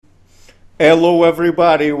Hello,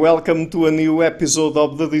 everybody. Welcome to a new episode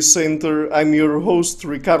of The Dissenter. I'm your host,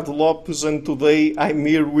 Ricardo Lopes, and today I'm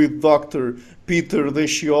here with Dr. Peter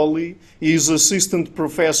Descioli. He is assistant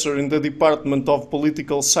professor in the Department of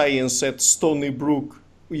Political Science at Stony Brook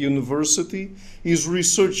University. His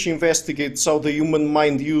research investigates how the human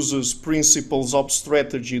mind uses principles of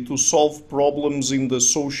strategy to solve problems in the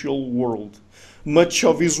social world. Much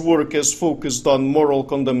of his work has focused on moral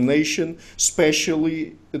condemnation,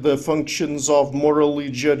 especially the functions of morally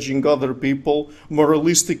judging other people,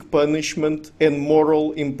 moralistic punishment, and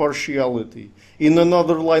moral impartiality. In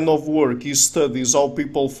another line of work, he studies how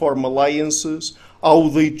people form alliances, how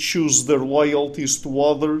they choose their loyalties to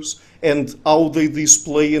others, and how they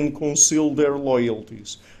display and conceal their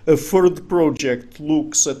loyalties. A third project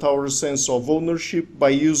looks at our sense of ownership by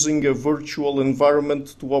using a virtual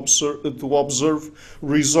environment to observe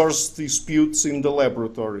resource disputes in the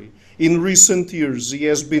laboratory. In recent years, he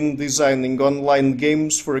has been designing online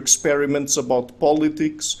games for experiments about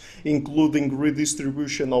politics, including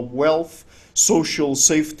redistribution of wealth, social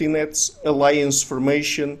safety nets, alliance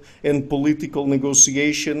formation, and political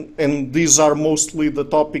negotiation. And these are mostly the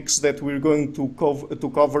topics that we're going to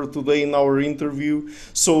cover today in our interview.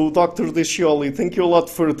 So, Dr. Descioli, thank you a lot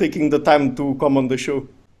for taking the time to come on the show.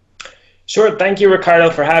 Sure. Thank you, Ricardo,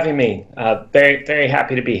 for having me. Very, very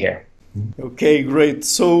happy to be here. Okay, great.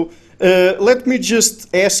 So, let me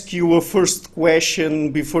just ask you a first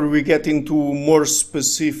question before we get into more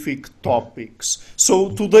specific topics. So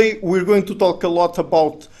today we're going to talk a lot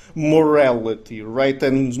about morality, right?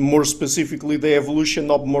 And more specifically, the evolution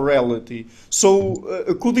of morality. So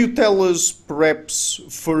could you tell us perhaps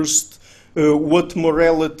first what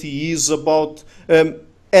morality is about?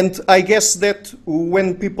 And I guess that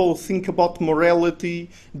when people think about morality,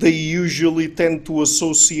 they usually tend to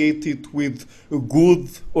associate it with good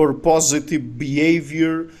or positive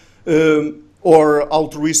behavior or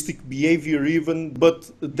altruistic behavior even, but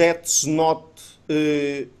that's not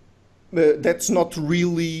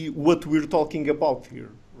really what we're talking about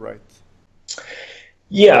here, right?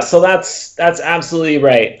 Yeah, so that's absolutely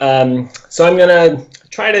right. So I'm going to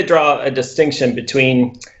try to draw a distinction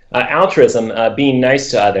between altruism, being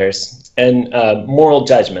nice to others, and moral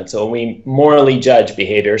judgment. So we morally judge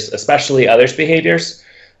behaviors, especially others' behaviors,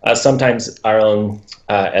 sometimes our own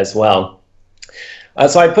as well.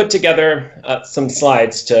 So I put together some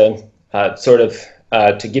slides to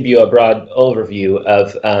to give you a broad overview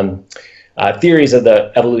of theories of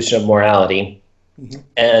the evolution of morality. Mm-hmm.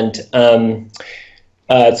 And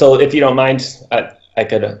so if you don't mind, I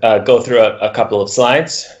could go through a couple of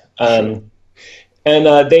slides. Sure.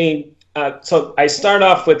 So I start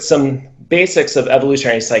off with some basics of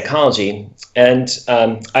evolutionary psychology, and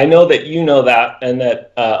I know that you know that, and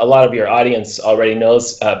that a lot of your audience already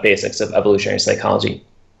knows basics of evolutionary psychology.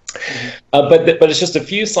 Mm-hmm. But it's just a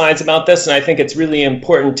few slides about this, and I think it's really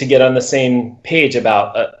important to get on the same page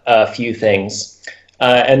about a few things,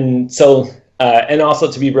 and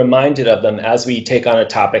also to be reminded of them as we take on a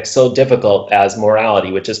topic so difficult as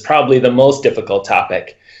morality, which is probably the most difficult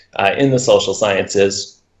topic in the social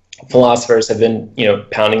sciences. Philosophers have been,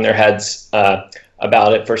 pounding their heads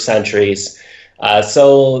about it for centuries.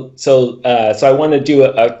 So I want to do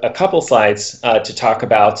a couple slides to talk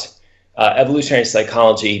about evolutionary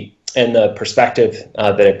psychology and the perspective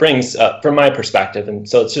that it brings from my perspective. And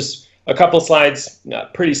so it's just a couple slides,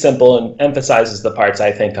 pretty simple, and emphasizes the parts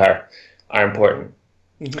I think are important.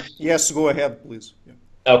 Mm-hmm. Yes, go ahead, please. Yeah.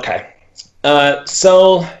 Okay.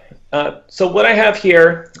 So what I have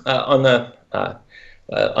here on the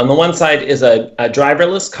one side is a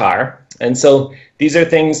driverless car, and so these are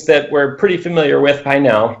things that we're pretty familiar with by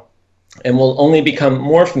now, and will only become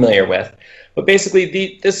more familiar with. But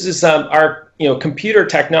basically, this is our computer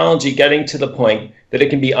technology getting to the point that it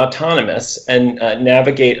can be autonomous and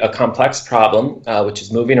navigate a complex problem, which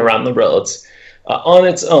is moving around the roads, on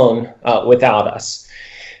its own without us.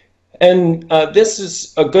 And this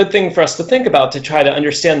is a good thing for us to think about to try to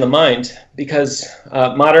understand the mind, because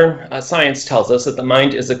modern science tells us that the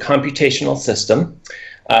mind is a computational system.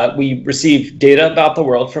 We receive data about the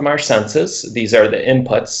world from our senses. These are the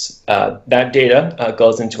inputs. That data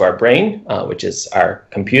goes into our brain, which is our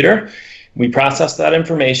computer. We process that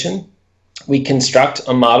information. We construct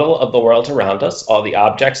a model of the world around us, all the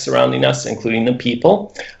objects surrounding us, including the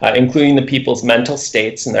people, including the people's mental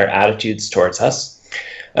states and their attitudes towards us.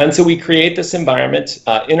 And so we create this environment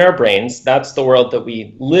in our brains. That's the world that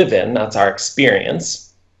we live in. That's our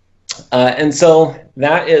experience. And so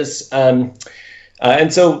that is, and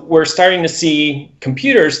so we're starting to see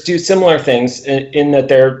computers do similar things in that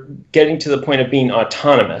they're getting to the point of being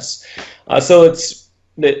autonomous. So it's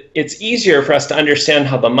that it's easier for us to understand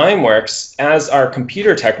how the mind works as our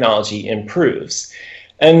computer technology improves.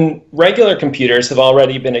 And regular computers have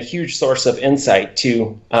already been a huge source of insight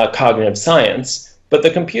to cognitive science, but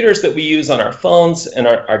the computers that we use on our phones and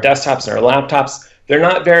our desktops and our laptops, they're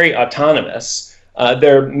not very autonomous.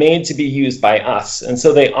 They're made to be used by us, and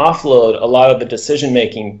so they offload a lot of the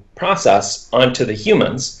decision-making process onto the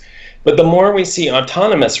humans. But the more we see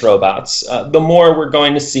autonomous robots, the more we're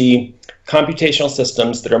going to see computational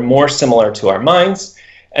systems that are more similar to our minds,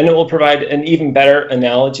 and it will provide an even better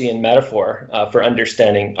analogy and metaphor for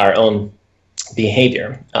understanding our own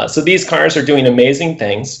behavior. So these cars are doing amazing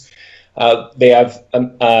things. They have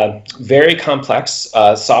very complex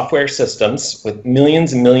software systems with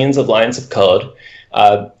millions and millions of lines of code,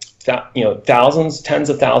 thousands, tens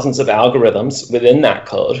of thousands of algorithms within that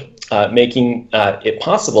code, making it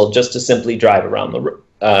possible just to simply drive around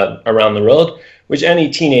the road, which any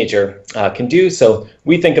teenager can do. So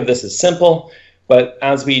we think of this as simple, but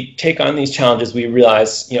as we take on these challenges, we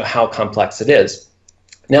realize how complex it is.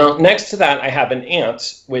 Now, next to that, I have an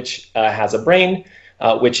ant, which has a brain,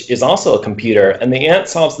 which is also a computer, and the ant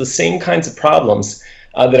solves the same kinds of problems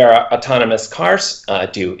that our autonomous cars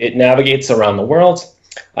do. It navigates around the world,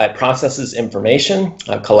 it processes information,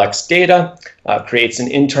 collects data, creates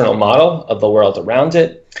an internal model of the world around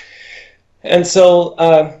it. And so,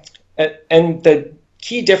 and the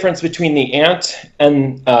key difference between the ant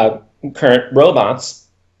and current robots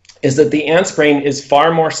is that the ant's brain is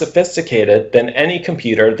far more sophisticated than any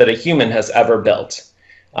computer that a human has ever built.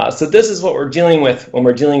 So this is what we're dealing with when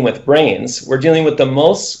we're dealing with brains. We're dealing with the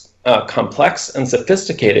most complex and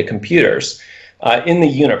sophisticated computers in the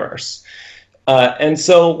universe. And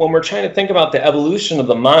so when we're trying to think about the evolution of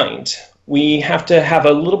the mind, we have to have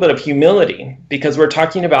a little bit of humility, because we're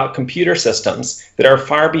talking about computer systems that are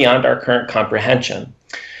far beyond our current comprehension.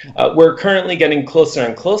 We're currently getting closer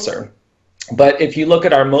and closer, but if you look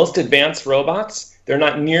at our most advanced robots, they're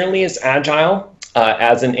not nearly as agile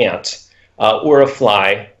as an ant, or a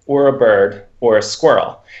fly, or a bird, or a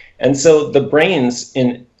squirrel. And so the brains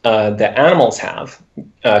that animals have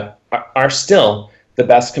are still the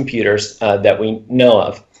best computers that we know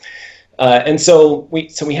of. And so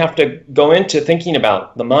we have to go into thinking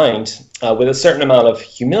about the mind with a certain amount of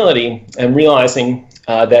humility, and realizing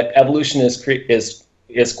that evolution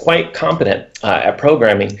is quite competent at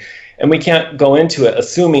programming, and we can't go into it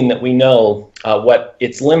assuming that we know what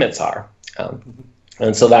its limits are.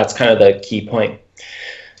 And so that's kind of the key point.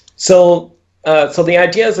 So the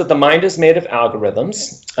idea is that the mind is made of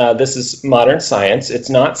algorithms. This is modern science. It's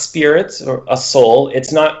not spirits or a soul.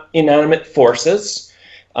 It's not inanimate forces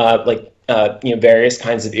like various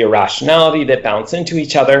kinds of irrationality that bounce into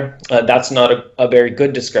each other. That's not a very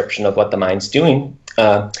good description of what the mind's doing.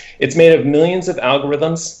 It's made of millions of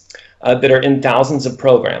algorithms that are in thousands of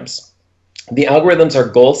programs. The algorithms are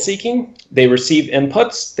goal-seeking. They receive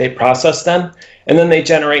inputs, they process them, and then they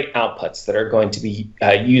generate outputs that are going to be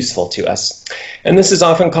useful to us. And this is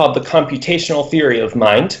often called the computational theory of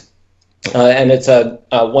mind, and it's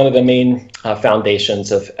one of the main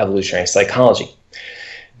foundations of evolutionary psychology.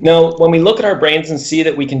 Now, when we look at our brains and see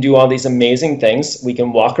that we can do all these amazing things, we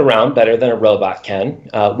can walk around better than a robot can,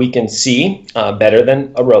 we can see better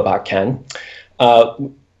than a robot can,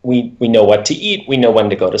 we know what to eat, we know when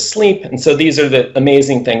to go to sleep, and so these are the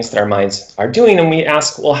amazing things that our minds are doing, and we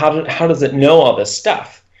ask, well, how does it know all this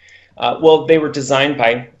stuff? Well, they were designed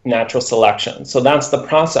by natural selection, so that's the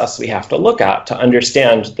process we have to look at to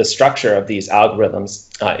understand the structure of these algorithms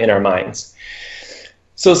in our minds.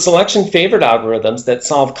 So selection favored algorithms that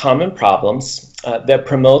solve common problems that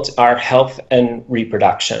promote our health and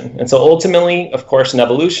reproduction. And so ultimately, of course, in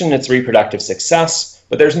evolution, it's reproductive success,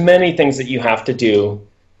 but there's many things that you have to do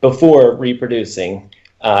before reproducing.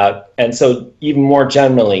 And so even more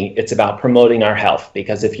generally, it's about promoting our health,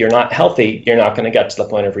 because if you're not healthy, you're not going to get to the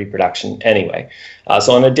point of reproduction anyway.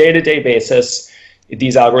 So on a day-to-day basis,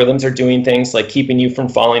 these algorithms are doing things like keeping you from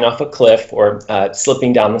falling off a cliff or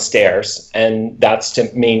slipping down the stairs, and that's to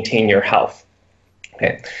maintain your health.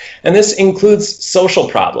 Okay. And this includes social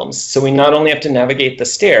problems. So we not only have to navigate the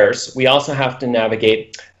stairs, we also have to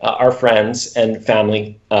navigate our friends and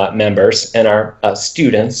family members, and our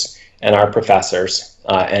students and our professors,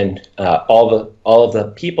 and all of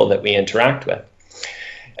the people that we interact with.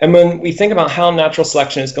 And when we think about how natural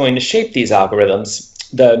selection is going to shape these algorithms,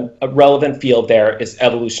 the relevant field there is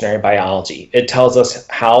evolutionary biology. It tells us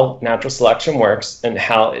how natural selection works and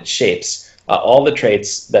how it shapes all the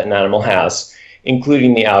traits that an animal has,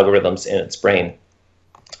 including the algorithms in its brain.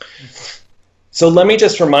 So let me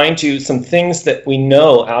just remind you some things that we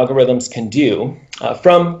know algorithms can do.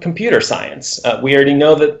 from computer science. We already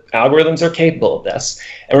know that algorithms are capable of this.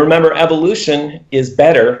 And remember, evolution is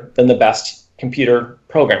better than the best computer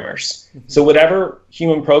programmers. So whatever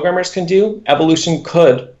human programmers can do, evolution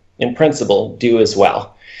could, in principle, do as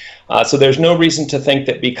well. So there's no reason to think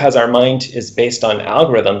that because our mind is based on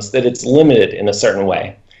algorithms that it's limited in a certain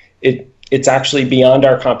way. It's actually beyond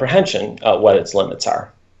our comprehension what its limits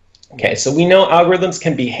are. Okay, so we know algorithms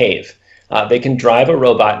can behave. They can drive a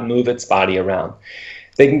robot and move its body around.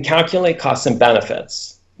 They can calculate costs and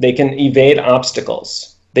benefits. They can evade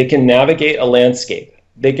obstacles. They can navigate a landscape.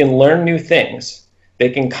 They can learn new things. They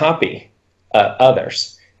can copy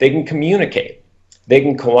others. They can communicate. They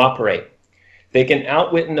can cooperate. They can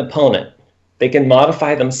outwit an opponent. They can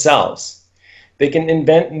modify themselves. They can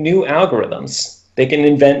invent new algorithms. They can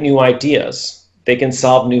invent new ideas. They can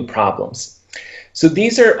solve new problems. So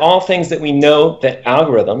these are all things that we know that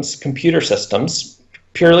algorithms, computer systems,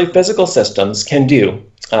 purely physical systems can do.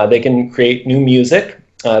 They can create new music.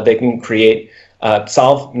 They can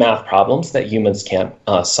solve math problems that humans can't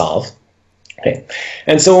solve. Okay.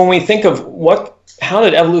 And so when we think of how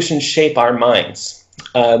did evolution shape our minds,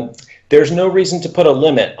 there's no reason to put a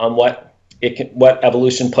limit on what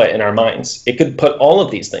evolution put in our minds. It could put all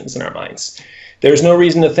of these things in our minds. There's no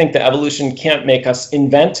reason to think that evolution can't make us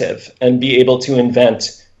inventive and be able to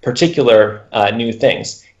invent particular new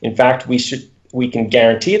things. In fact, we can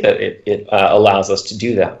guarantee that it allows us to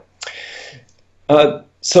do that.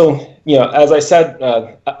 So, as I said,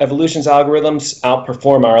 evolution's algorithms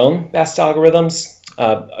outperform our own best algorithms.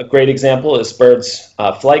 A great example is birds'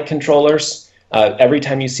 flight controllers. Every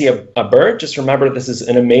time you see a bird, just remember this is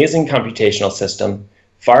an amazing computational system,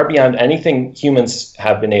 far beyond anything humans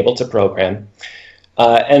have been able to program,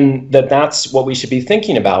 and that's what we should be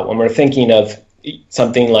thinking about when we're thinking of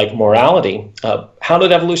something like morality. How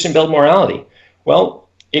did evolution build morality? Well,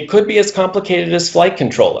 it could be as complicated as flight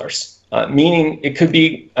controllers, meaning it could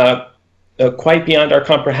be quite beyond our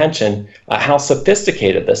comprehension how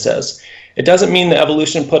sophisticated this is. It doesn't mean that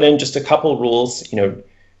evolution put in just a couple rules,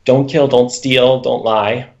 don't kill, don't steal, don't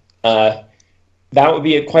lie. That would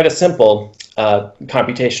be quite a simple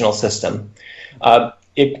computational system.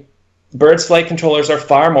 Birds' flight controllers are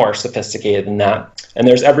far more sophisticated than that, and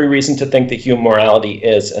there's every reason to think that human morality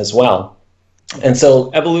is as well. And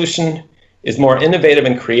so evolution is more innovative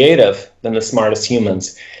and creative than the smartest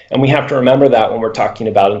humans, and we have to remember that when we're talking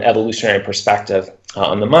about an evolutionary perspective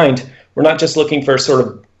on the mind. We're not just looking for sort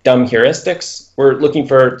of dumb heuristics, we're looking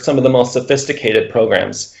for some of the most sophisticated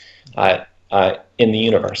programs in the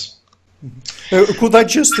universe. Could I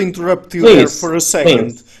just interrupt you there for a second?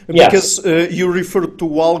 Please. Because you referred to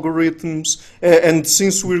algorithms, and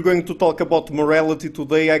since we're going to talk about morality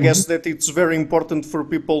today, I guess that it's very important for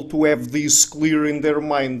people to have this clear in their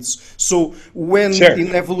minds. So when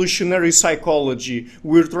in evolutionary psychology,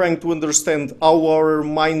 we're trying to understand how our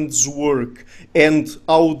minds work and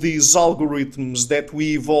how these algorithms that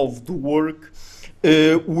we evolved work,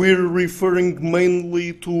 we're referring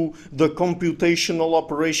mainly to the computational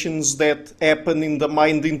operations that happen in the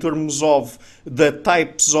mind in terms of the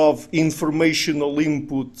types of informational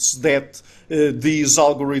inputs that these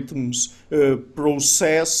algorithms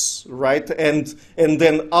process, right? And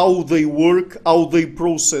then how they work, how they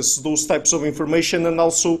process those types of information, and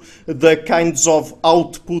also the kinds of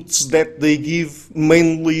outputs that they give,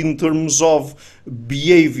 mainly in terms of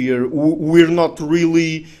behavior. We're not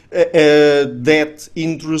really that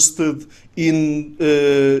interested in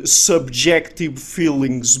subjective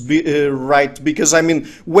feelings, right? Because, I mean,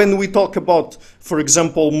 when we talk about, for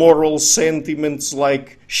example, moral sentiments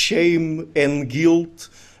like shame and guilt,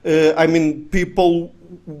 I mean,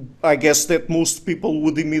 I guess that most people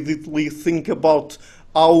would immediately think about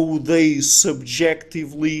how they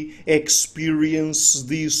subjectively experience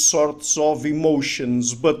these sorts of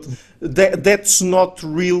emotions. But that's not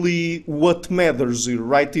really what matters here,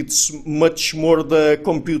 right? It's much more the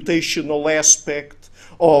computational aspect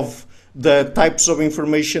of the types of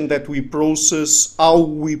information that we process, how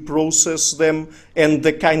we process them, and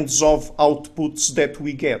the kinds of outputs that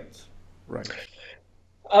we get, right?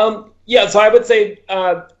 So I would say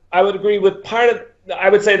I would agree with I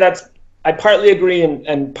would say I partly agree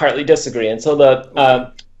and partly disagree. And so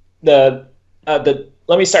let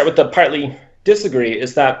me start with the partly disagree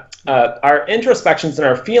is that our introspections and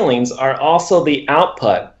our feelings are also the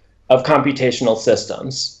output of computational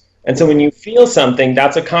systems. And so when you feel something,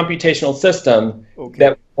 that's a computational system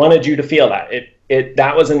that wanted you to feel that.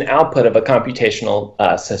 That was an output of a computational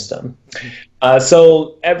system.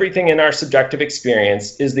 So everything in our subjective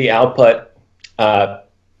experience is the output of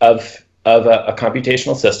a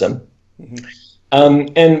computational system.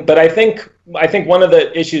 But I think one of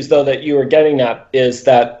the issues, though, that you were getting at is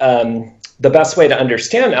that the best way to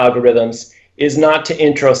understand algorithms is not to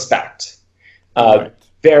introspect Right.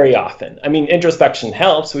 very often. I mean, introspection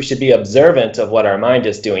helps. We should be observant of what our mind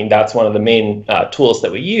is doing. That's one of the main tools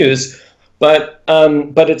that we use. But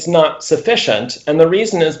it's not sufficient. And the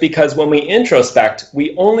reason is because when we introspect,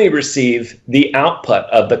 we only receive the output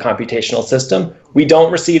of the computational system. We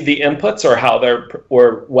don't receive the inputs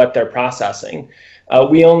or what they're processing.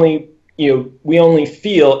 We only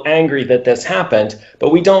feel angry that this happened, but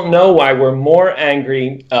we don't know why we're more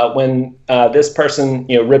angry when this person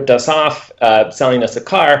ripped us off selling us a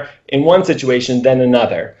car in one situation than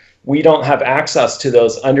another. We don't have access to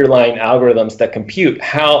those underlying algorithms that compute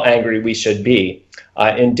how angry we should be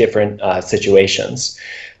in different situations.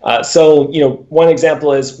 So one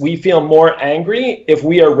example is we feel more angry if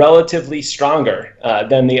we are relatively stronger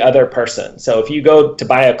than the other person. So if you go to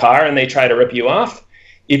buy a car and they try to rip you off,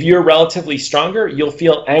 if you're relatively stronger, you'll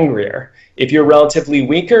feel angrier. If you're relatively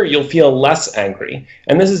weaker, you'll feel less angry.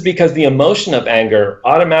 And this is because the emotion of anger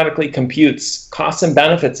automatically computes costs and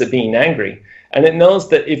benefits of being angry. And it knows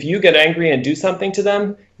that if you get angry and do something to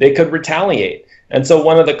them, they could retaliate. And so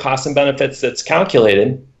one of the costs and benefits that's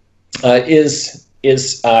calculated is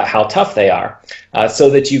how tough they are, so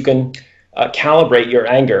that you can calibrate your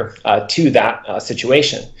anger to that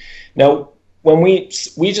situation. Now, when we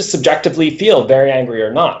just subjectively feel very angry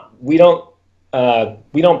or not, we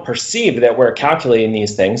don't perceive that we're calculating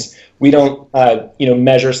these things. We don't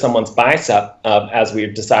measure someone's bicep as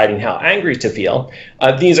we're deciding how angry to feel.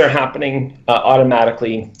 These are happening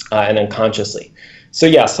automatically and unconsciously.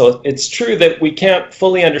 So it's true that we can't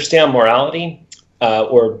fully understand morality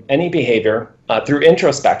or any behavior through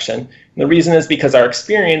introspection. And the reason is because our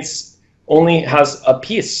experience only has a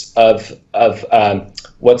piece of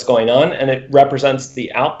what's going on, and it represents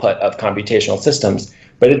the output of computational systems,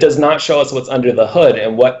 but it does not show us what's under the hood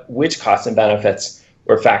and which costs and benefits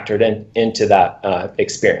were factored into that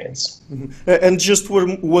experience. Mm-hmm. And just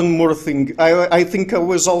one more thing. I think I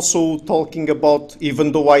was also talking about,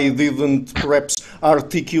 even though I didn't perhaps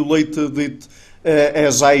articulated it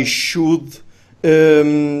as I should,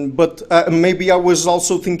 but maybe I was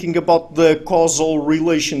also thinking about the causal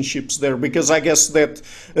relationships there, because I guess that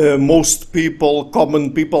most people,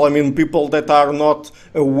 common people, I mean people that are not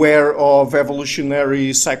aware of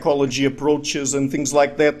evolutionary psychology approaches and things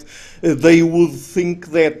like that, they would think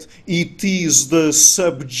that it is the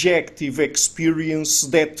subjective experience,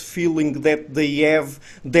 that feeling that they have,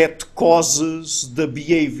 that causes the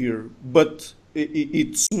behavior. But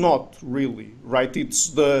it's not really, right?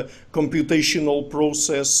 It's the computational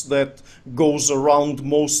process that goes around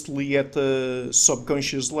mostly at a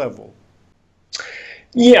subconscious level.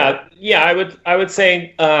 Yeah, I would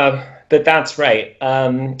say that's right.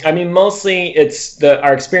 I mean, mostly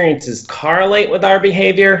our experiences correlate with our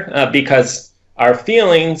behavior because our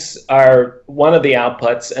feelings are one of the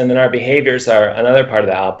outputs, and then our behaviors are another part of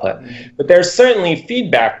the output. Mm-hmm. But there's certainly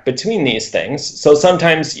feedback between these things. So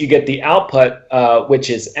sometimes you get the output, which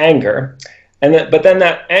is anger, but then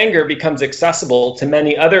that anger becomes accessible to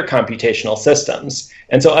many other computational systems.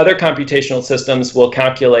 And so other computational systems will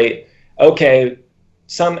calculate, okay,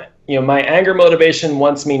 my anger motivation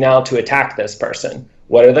wants me now to attack this person.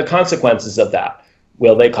 What are the consequences of that?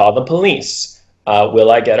 Will they call the police? Will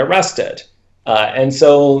I get arrested? And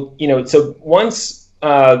so once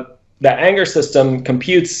the anger system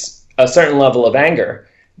computes a certain level of anger,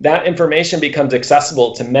 that information becomes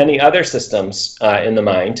accessible to many other systems in the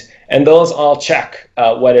mind, and those all check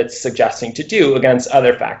what it's suggesting to do against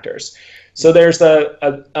other factors. So there's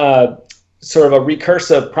a sort of a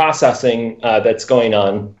recursive processing that's going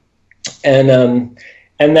on, and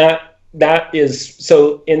that is,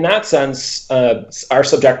 so in that sense, our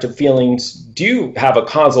subjective feelings do have a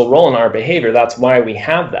causal role in our behavior. That's why we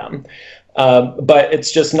have them. But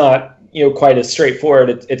it's just not quite as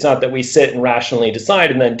straightforward. It's not that we sit and rationally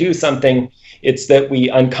decide and then do something. It's that we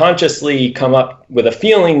unconsciously come up with a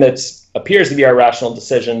feeling that appears to be our rational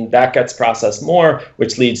decision. That gets processed more,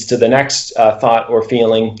 which leads to the next thought or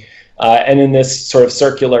feeling. And in this sort of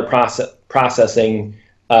circular processing,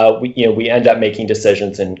 we end up making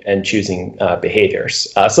decisions and choosing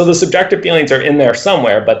behaviors. So the subjective feelings are in there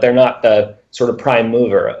somewhere, but they're not the sort of prime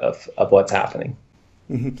mover of what's happening.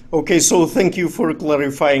 Mm-hmm. Okay, so thank you for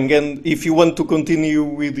clarifying. And if you want to continue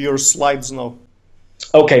with your slides now.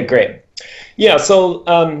 Okay, great. Yeah, so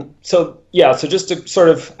just to sort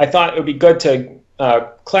of, I thought it would be good to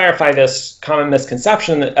clarify this common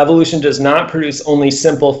misconception that evolution does not produce only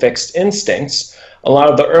simple fixed instincts. A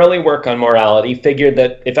lot of the early work on morality figured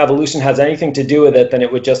that if evolution has anything to do with it, then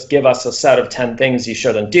it would just give us a set of 10 things you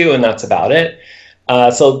shouldn't do, and that's about it.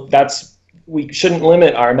 So we shouldn't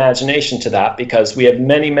limit our imagination to that, because we have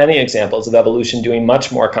many, many examples of evolution doing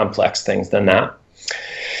much more complex things than that.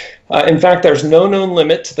 In fact, there's no known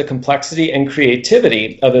limit to the complexity and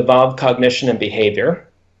creativity of evolved cognition and behavior.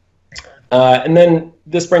 And then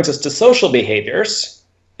this brings us to social behaviors.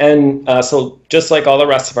 And so just like all the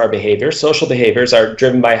rest of our behaviors, social behaviors are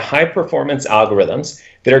driven by high-performance algorithms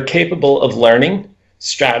that are capable of learning,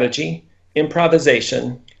 strategy,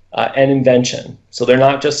 improvisation, and invention. So they're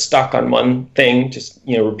not just stuck on one thing, just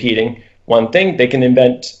repeating one thing. They can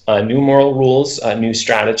invent new moral rules, new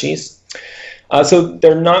strategies. So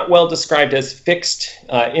they're not well described as fixed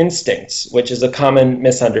instincts, which is a common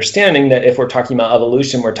misunderstanding, that if we're talking about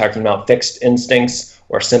evolution, we're talking about fixed instincts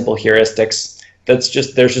or simple heuristics. There's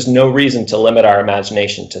just no reason to limit our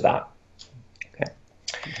imagination to that. Okay.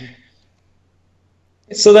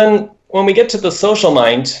 So then, when we get to the social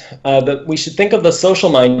mind, we should think of the social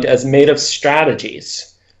mind as made of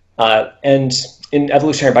strategies. And in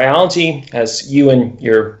evolutionary biology, as you and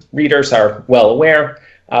your readers are well aware,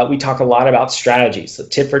 we talk a lot about strategies. So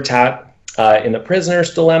tit for tat in the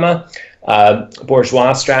prisoner's dilemma,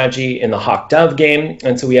 bourgeois strategy in the hawk-dove game.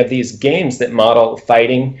 And so we have these games that model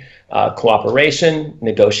fighting, cooperation,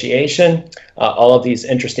 negotiation, all of these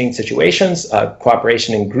interesting situations,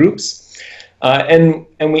 cooperation in groups. And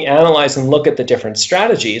we analyze and look at the different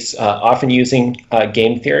strategies, often using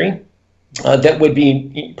game theory, that would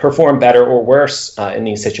be perform better or worse in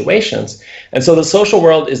these situations. And so the social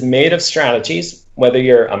world is made of strategies, whether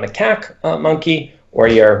you're a macaque monkey or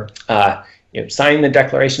you're signing the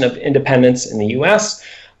Declaration of Independence in the US,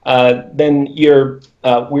 then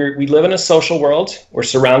we live in a social world. We're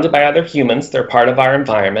surrounded by other humans. They're part of our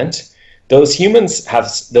environment. Those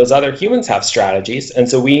other humans have strategies, and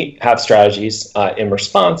so we have strategies in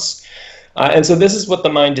response. And so this is what the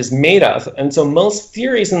mind is made of. And so most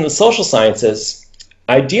theories in the social sciences,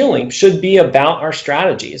 ideally, should be about our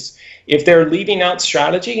strategies. If they're leaving out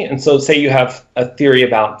strategy, and so say you have a theory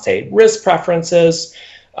about, say, risk preferences,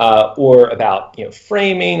 or about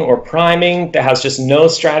framing or priming that has just no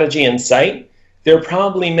strategy in sight, they're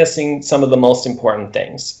probably missing some of the most important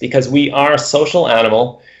things, because we are a social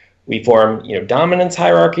animal. We form dominance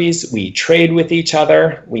hierarchies, we trade with each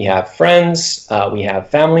other, we have friends, we have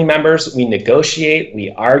family members, we negotiate,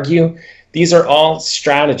 we argue. These are all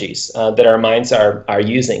strategies that our minds are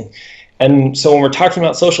using. And so when we're talking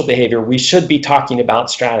about social behavior, we should be talking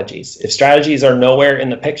about strategies. If strategies are nowhere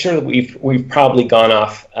in the picture, we've probably gone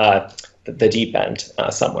off the deep end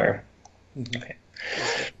somewhere. Mm-hmm. Okay.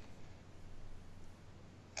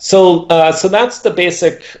 So that's the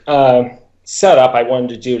basic setup I wanted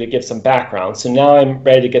to do to give some background. So now I'm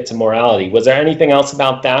ready to get to morality. Was there anything else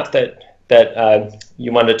about that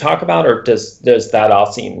you wanted to talk about, or does that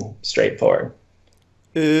all seem straightforward?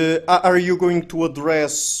 Are you going to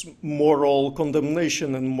address moral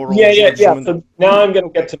condemnation and moral judgment? Yeah. So now I'm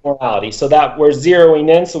going to get to morality. So that we're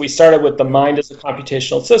zeroing in. So we started with the mind as a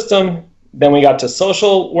computational system. Then we got to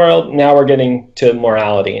social world. Now we're getting to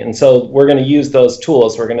morality. And so we're going to use those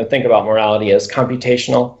tools. We're going to think about morality as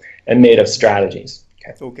computational and made of strategies.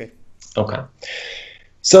 Okay.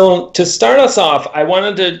 So to start us off, I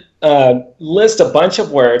wanted to list a bunch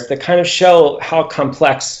of words that kind of show how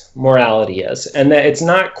complex morality is, and that it's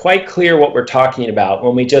not quite clear what we're talking about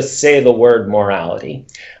when we just say the word morality,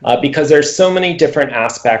 because there's so many different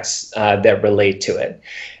aspects that relate to it.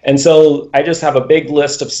 And so I just have a big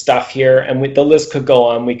list of stuff here, and the list could go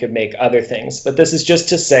on. We could make other things, but this is just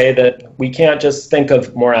to say that we can't just think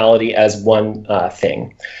of morality as one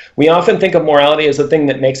thing. We often think of morality as a thing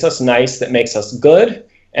that makes us nice, that makes us good,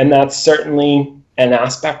 and that's certainly an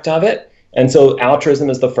aspect of it. And so altruism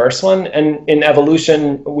is the first one. And in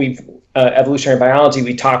evolution, evolutionary biology,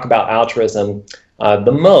 we talk about altruism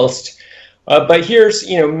the most. But here's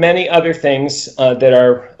many other things that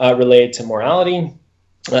are related to morality.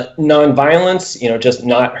 Nonviolence, just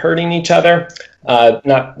not hurting each other,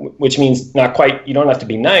 which means not quite, you don't have to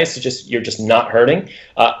be nice, you're just not hurting.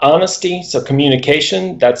 Honesty, so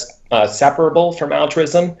communication, that's separable from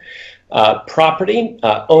altruism. Property,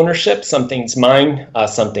 ownership, something's mine,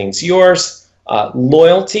 something's yours.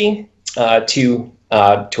 Loyalty to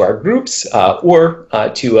our groups or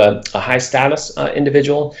to a high status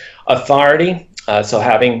individual. Authority, so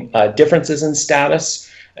having differences in status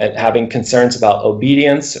and having concerns about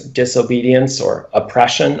obedience, disobedience, or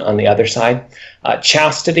oppression on the other side.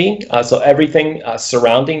 Chastity, so everything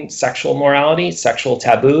surrounding sexual morality, sexual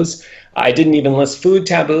taboos. I didn't even list food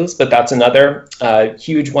taboos, but that's another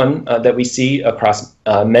huge one that we see across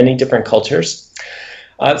many different cultures.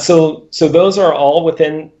 So those are all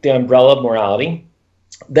within the umbrella of morality.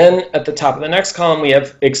 Then at the top of the next column, we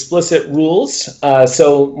have explicit rules.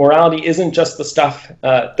 So morality isn't just the stuff,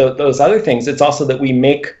 those other things. It's also that we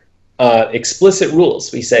make explicit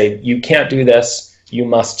rules. We say, you can't do this, you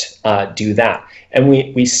must do that. And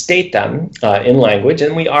we state them in language,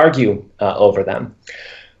 and we argue over them.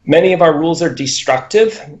 Many of our rules are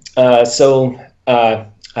destructive. So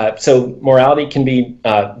morality can be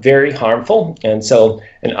very harmful. And so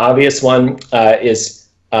an obvious one is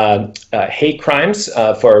hate crimes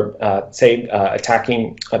for, say,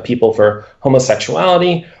 attacking people for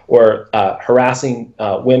homosexuality, or harassing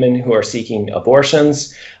women who are seeking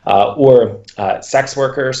abortions, or sex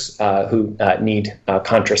workers who need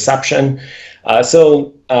contraception.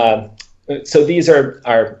 So these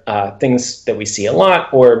are things that we see a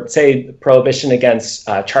lot, or say prohibition against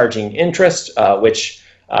charging interest, which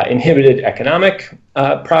inhibited economic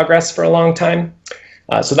progress for a long time.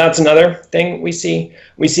 So that's another thing we see.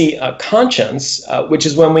 We see conscience, which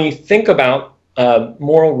is when we think about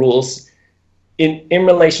moral rules in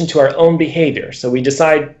relation to our own behavior. So we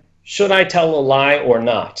decide, should I tell a lie or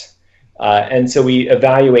not? And so we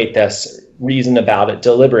evaluate this, reason about it,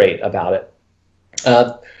 deliberate about it.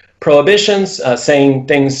 Prohibitions, saying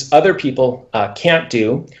things other people can't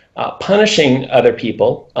do, punishing other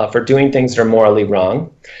people for doing things that are morally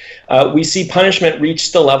wrong. We see punishment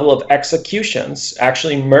reach the level of executions,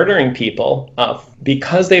 actually murdering people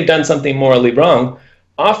because they've done something morally wrong.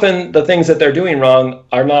 Often the things that they're doing wrong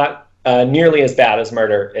are not nearly as bad as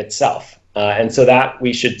murder itself. And so that,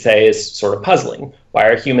 we should say, is sort of puzzling. Why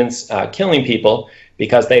are humans killing people?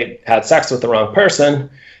 Because they had sex with the wrong person,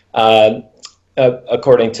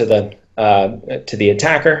 according to the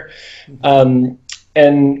attacker,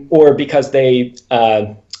 or because they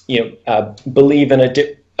believe in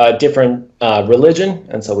a different religion,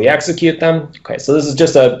 and so we execute them. Okay, so this is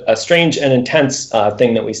just a strange and intense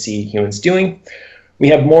thing that we see humans doing. We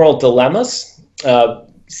have moral dilemmas,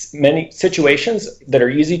 many situations that are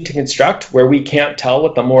easy to construct where we can't tell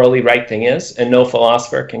what the morally right thing is, and no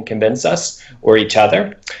philosopher can convince us or each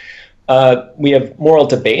other. We have moral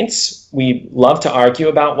debates. We love to argue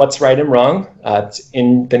about what's right and wrong. It's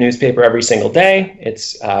in the newspaper every single day.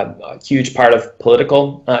 It's a huge part of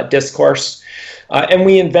political discourse. And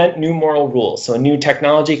we invent new moral rules. So a new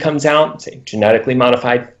technology comes out, say genetically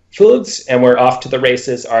modified foods, and we're off to the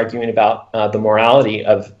races arguing about the morality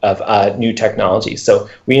of new technology. So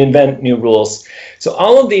we invent new rules. So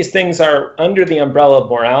all of these things are under the umbrella of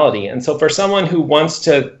morality. And so for someone who wants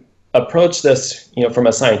to approach this, from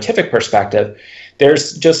a scientific perspective,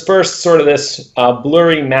 there's just first sort of this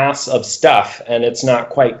blurry mass of stuff, and it's not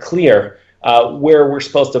quite clear where we're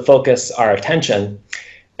supposed to focus our attention.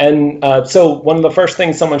 And so one of the first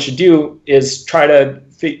things someone should do is try to,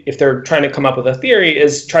 if they're trying to come up with a theory,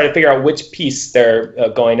 is try to figure out which piece they're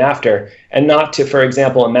going after, and not to, for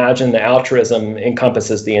example, imagine that altruism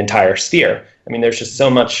encompasses the entire sphere. I mean, there's just so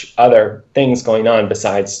much other things going on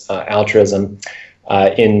besides altruism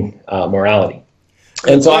in morality.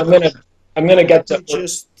 And so I'm going to get to...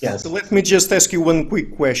 Yes. Let me just ask you one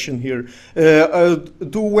quick question here.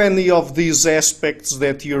 Do any of these aspects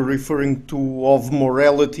that you're referring to of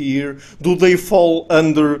morality here, do they fall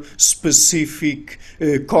under specific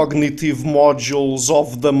cognitive modules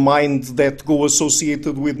of the mind that go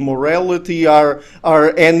associated with morality? Are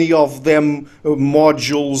any of them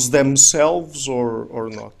modules themselves or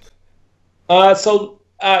not?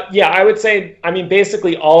 Yeah, I would say,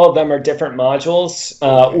 basically all of them are different modules,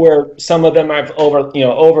 where some of them are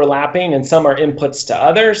overlapping, and some are inputs to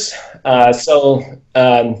others. So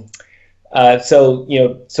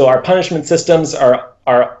our punishment systems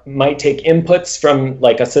might take inputs from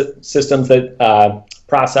like systems that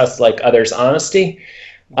process like others' honesty,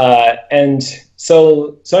 and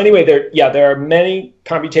so anyway, there are many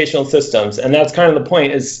computational systems, and that's kind of the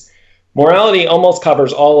point. Is morality almost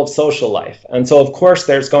covers all of social life. And so, of course,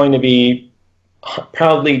 there's going to be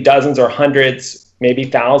probably dozens or hundreds, maybe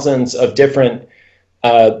thousands of different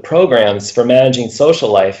programs for managing social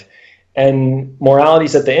life. And morality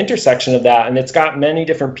is at the intersection of that. And it's got many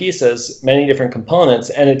different pieces, many different components.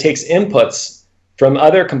 And it takes inputs from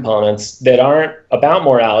other components that aren't about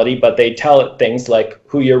morality, but they tell it things like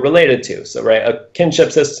who you're related to. So, right, a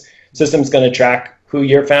kinship system is going to track who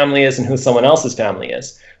your family is and who someone else's family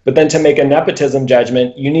is. But then to make a nepotism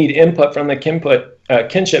judgment, you need input from the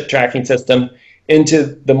kinship tracking system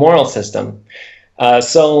into the moral system.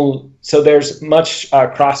 So there's much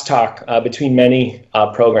crosstalk between many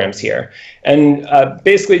programs here. And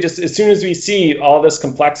basically, just as soon as we see all this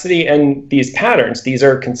complexity and these patterns, these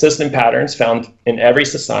are consistent patterns found in every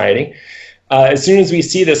society. As soon as we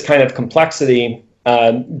see this kind of complexity,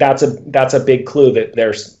 that's a big clue that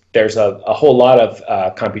there's there's a whole lot of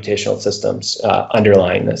computational systems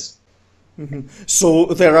underlying this. So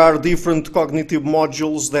there are different cognitive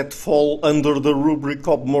modules that fall under the rubric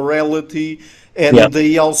of morality, and Yeah.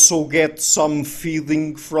 they also get some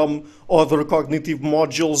feeding from other cognitive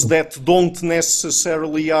modules that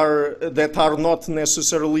are not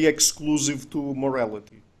necessarily exclusive to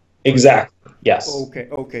morality. Exactly. Yes. Okay.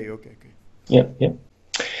 Yeah. Yeah.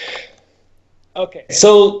 Okay.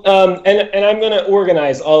 So, and I'm going to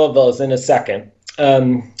organize all of those in a second.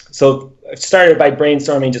 So I started by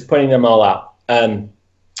brainstorming, just putting them all out.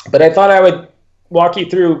 But I thought I would walk you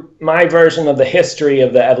through my version of the history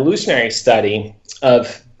of the evolutionary study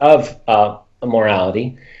of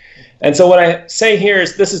morality. And so what I say here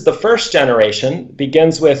is this is the first generation,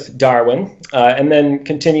 begins with Darwin, and then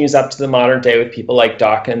continues up to the modern day with people like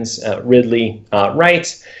Dawkins, Ridley,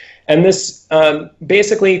 Wright. And this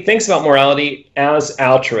basically thinks about morality as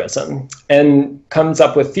altruism and comes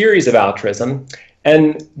up with theories of altruism.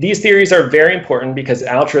 And these theories are very important because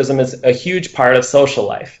altruism is a huge part of social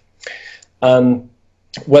life.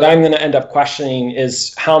 What I'm going to end up questioning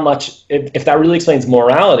is how much, if that really explains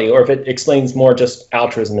morality, or if it explains more just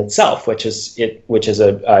altruism itself, which is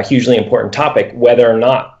a hugely important topic, whether or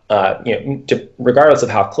not, regardless of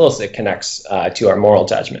how close it connects to our moral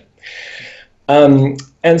judgment.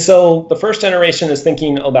 And so the first generation is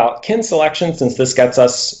thinking about kin selection, since this gets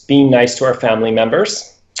us being nice to our family members.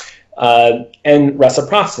 And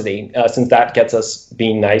reciprocity, since that gets us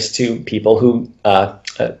being nice to people who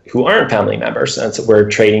aren't family members, and so we're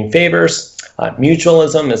trading favors.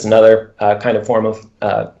 Mutualism is another kind of form of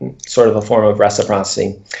sort of a form of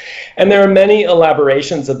reciprocity, and there are many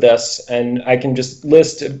elaborations of this, and I can just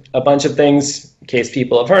list a bunch of things in case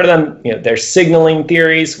people have heard of them. There's signaling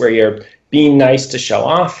theories where you're being nice to show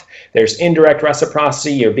off. There's indirect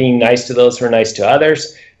reciprocity, you're being nice to those who are nice to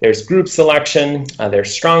others. There's group selection,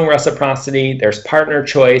 there's strong reciprocity, there's partner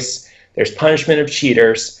choice, there's punishment of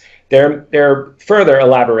cheaters. There are further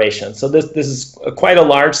elaborations. So this is quite a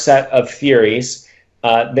large set of theories.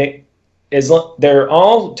 They're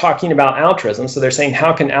all talking about altruism. So they're saying,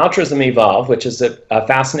 how can altruism evolve, which is a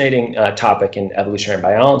fascinating topic in evolutionary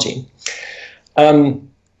biology.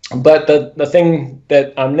 But the thing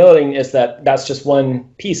that I'm noting is that that's just one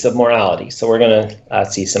piece of morality. So we're going to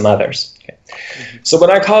see some others. Okay. So what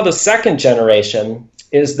I call the second generation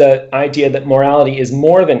is the idea that morality is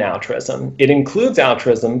more than altruism. It includes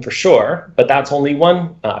altruism for sure, but that's only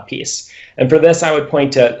one piece. And for this, I would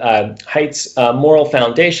point to Haidt's Moral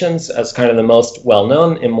Foundations as kind of the most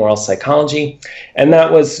well-known in moral psychology. And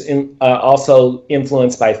that was also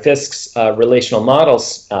influenced by Fiske's relational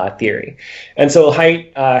models theory. And so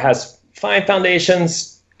Haidt has 5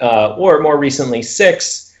 foundations, or more recently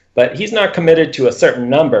 6, but he's not committed to a certain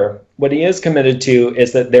number. What he is committed to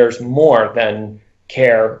is that there's more than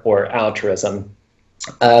care or altruism.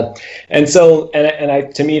 To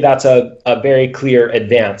me, that's a very clear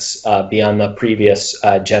advance beyond the previous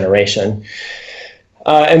generation.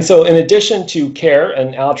 And so in addition to care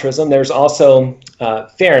and altruism, there's also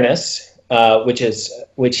fairness,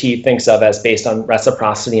 which he thinks of as based on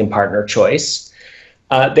reciprocity and partner choice.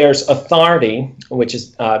 There's authority, which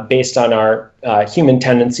is based on our human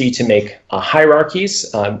tendency to make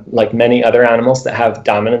hierarchies, like many other animals that have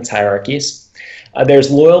dominance hierarchies.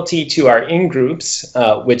 There's loyalty to our in-groups,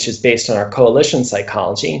 which is based on our coalition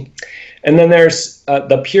psychology. And then there's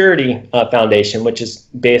the purity foundation, which is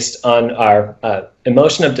based on our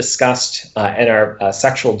emotion of disgust and our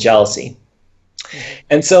sexual jealousy. Mm-hmm.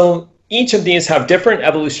 And so each of these have different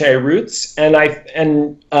evolutionary roots, and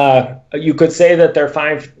you could say that there are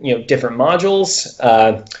 5 different modules,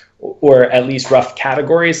 or at least rough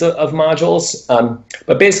categories of modules.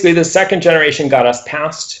 But basically, the second generation got us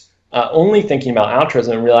past only thinking about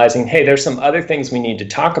altruism and realizing, hey, there's some other things we need to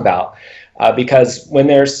talk about. Because when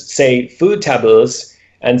there's, say, food taboos,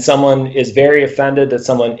 and someone is very offended that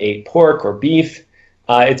someone ate pork or beef,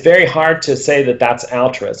 it's very hard to say that that's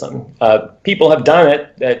altruism. People have done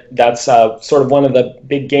it. That's sort of one of the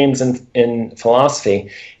big games in philosophy,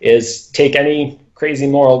 is take any crazy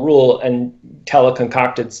moral rule and tell a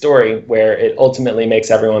concocted story where it ultimately makes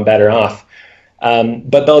everyone better off.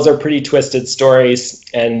 But those are pretty twisted stories,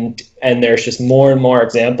 and there's just more and more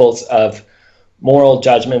examples of moral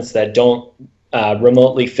judgments that don't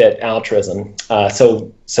remotely fit altruism.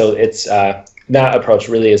 So it's that approach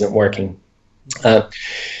really isn't working. But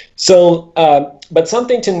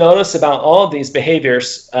something to notice about all of these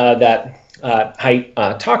behaviors that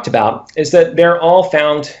Haidt talked about is that they're all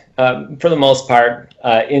found, for the most part,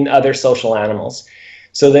 in other social animals.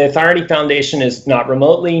 So the authority foundation is not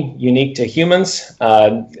remotely unique to humans.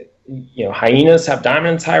 Hyenas have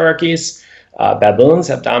dominance hierarchies. Baboons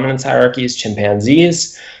have dominance hierarchies,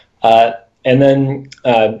 chimpanzees, and then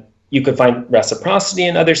you could find reciprocity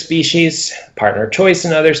in other species, partner choice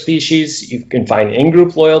in other species. You can find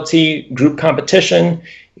in-group loyalty, group competition.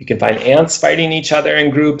 You can find ants fighting each other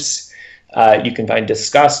in groups. You can find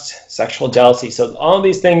disgust, sexual jealousy. So all of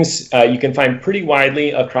these things you can find pretty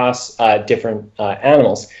widely across different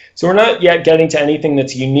animals. So we're not yet getting to anything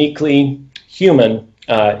that's uniquely human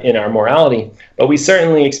in our morality, but we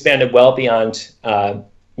certainly expanded well beyond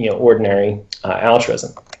ordinary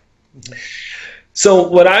altruism. Mm-hmm. So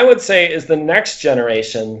what I would say is the next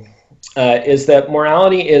generation is that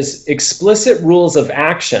morality is explicit rules of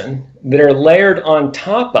action that are layered on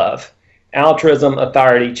top of altruism,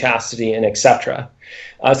 authority, chastity, and etc.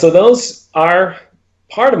 So those are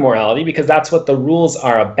part of morality because that's what the rules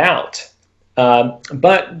are about.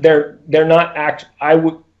 But they're not I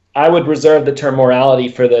would reserve the term morality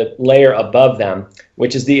for the layer above them,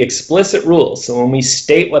 which is the explicit rules. So when we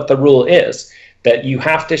state what the rule is, that you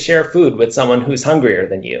have to share food with someone who's hungrier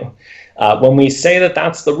than you. When we say that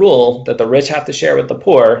that's the rule, that the rich have to share with the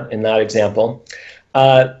poor, in that example,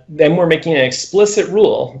 then we're making an explicit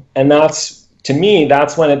rule. And that's, to me,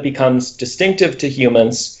 that's when it becomes distinctive to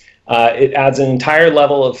humans. It adds an entire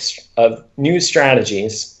level of new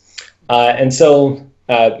strategies. And so,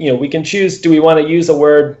 we can choose, do we want to use a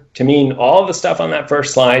word to mean all of the stuff on that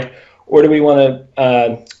first slide, or do we want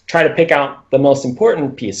to try to pick out the most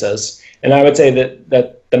important pieces? And I would say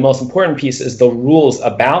that the most important piece is the rules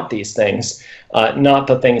about these things, not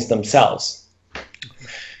the things themselves.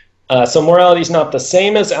 So morality is not the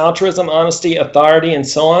same as altruism, honesty, authority, and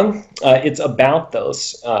so on. It's about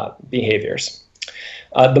those behaviors.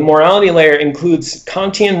 The morality layer includes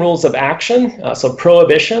Kantian rules of action, so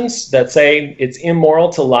prohibitions that say it's immoral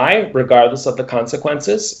to lie regardless of the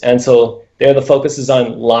consequences. And so there the focus is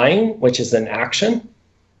on lying, which is an action.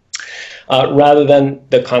 Rather than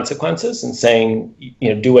the consequences and saying,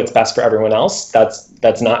 do what's best for everyone else.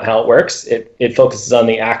 That's not how it works. It focuses on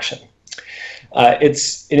the action.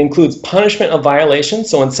 It includes punishment of violations.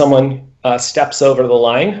 So when someone steps over the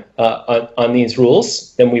line on these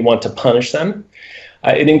rules, then we want to punish them.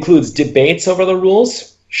 It includes debates over the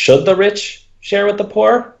rules. Should the rich share with the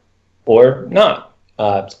poor or not?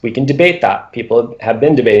 We can debate that. People have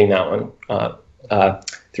been debating that one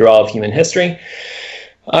through all of human history.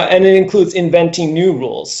 And it includes inventing new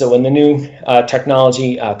rules. So when the new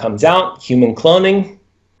technology comes out, human cloning,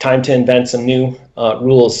 time to invent some new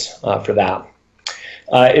rules for that.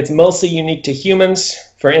 It's mostly unique to humans.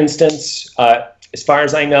 For instance, as far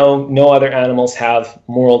as I know, no other animals have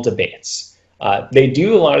moral debates. They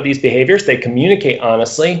do a lot of these behaviors. They communicate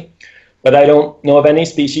honestly, but I don't know of any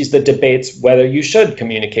species that debates whether you should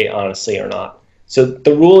communicate honestly or not. So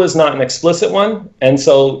the rule is not an explicit one, and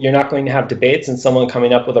so you're not going to have debates and someone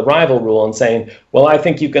coming up with a rival rule and saying, well, I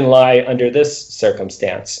think you can lie under this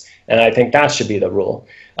circumstance, and I think that should be the rule.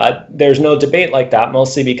 There's no debate like that,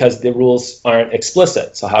 mostly because the rules aren't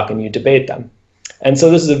explicit, so how can you debate them? And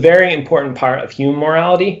so this is a very important part of human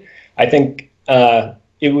morality. I think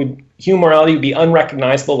human morality would be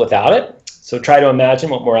unrecognizable without it. So try to imagine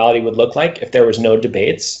what morality would look like if there was no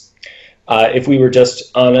debates. If we were just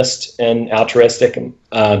honest and altruistic,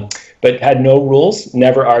 but had no rules,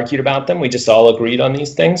 never argued about them, we just all agreed on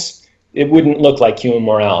these things, it wouldn't look like human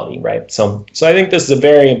morality, right? So I think this is a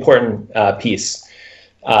very important piece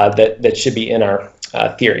that should be in our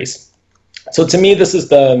theories. So to me, this is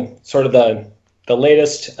the sort of the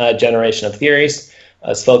latest generation of theories.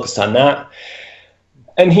 Is focused on that.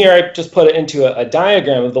 And here I just put it into a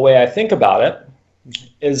diagram of the way I think about it.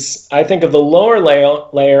 Is I think of the lower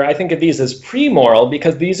layer, I think of these as pre-moral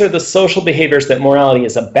because these are the social behaviors that morality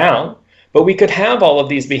is about, but we could have all of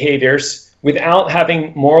these behaviors without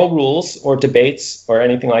having moral rules or debates or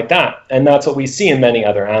anything like that, and that's what we see in many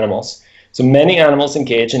other animals. So many animals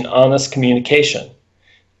engage in honest communication,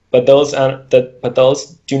 but those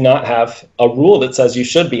do not have a rule that says you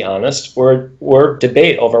should be honest or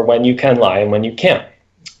debate over when you can lie and when you can't.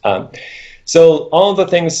 So all of the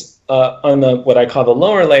things on what I call the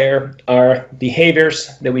lower layer are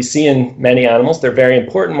behaviors that we see in many animals. They're very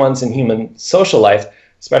important ones in human social life,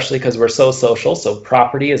 especially because we're so social. So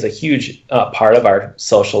property is a huge part of our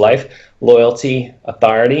social life. Loyalty,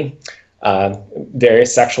 authority,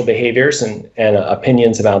 various sexual behaviors and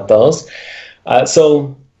opinions about those.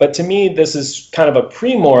 But to me, this is kind of a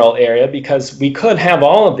pre-moral area because we could have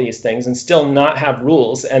all of these things and still not have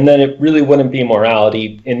rules, and then it really wouldn't be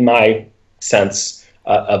morality in my sense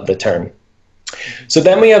of the term. So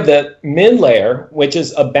then we have the mid layer, which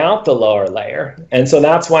is about the lower layer. And so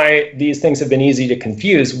that's why these things have been easy to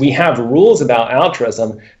confuse. We have rules about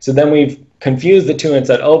altruism, so then we've confused the two and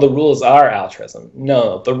said, oh, the rules are altruism.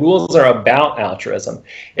 No, the rules are about altruism.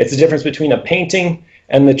 It's the difference between a painting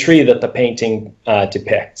and the tree that the painting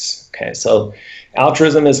depicts. Okay, so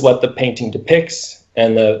altruism is what the painting depicts,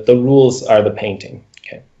 and the rules are the painting.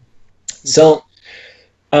 Okay, so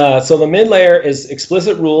the mid layer is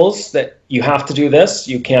explicit rules that you have to do this,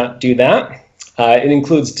 you can't do that. It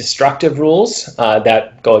includes destructive rules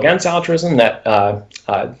that go against altruism, that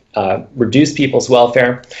reduce people's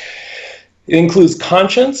welfare. It includes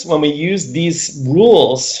conscience, when we use these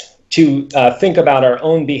rules to think about our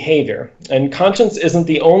own behavior. And conscience isn't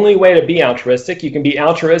the only way to be altruistic. You can be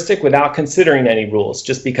altruistic without considering any rules,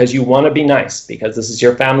 just because you want to be nice, because this is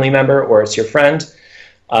your family member or it's your friend,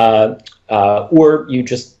 or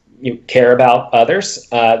you care about others.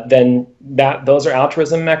 Then those are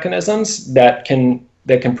altruism mechanisms that can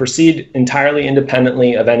proceed entirely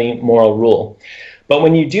independently of any moral rule. But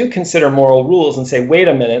when you do consider moral rules and say, wait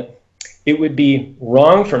a minute, it would be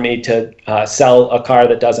wrong for me to sell a car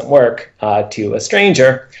that doesn't work to a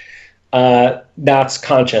stranger, that's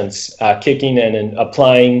conscience kicking in and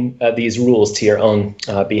applying these rules to your own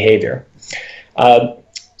behavior.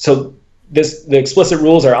 So the explicit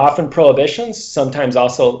rules are often prohibitions, sometimes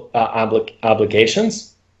also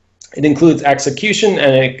obligations. It includes execution,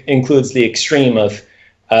 and it includes the extreme of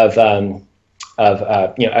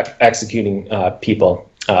executing people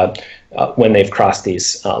when they've crossed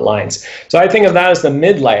these lines. So I think of that as the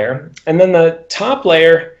mid layer, and then the top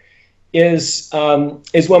layer is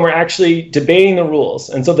when we're actually debating the rules.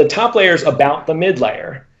 And so the top layer is about the mid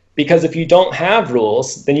layer, because if you don't have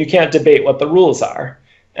rules, then you can't debate what the rules are.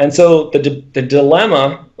 And so the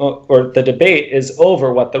dilemma or the debate is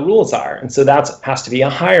over what the rules are. And so that has to be a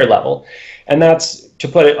higher level. And that's, to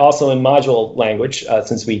put it also in module language,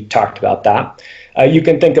 since we talked about that, you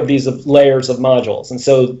can think of these as layers of modules. And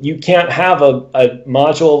so you can't have a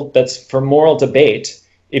module that's for moral debate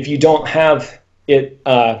if you don't have it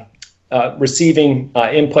receiving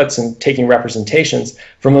inputs and taking representations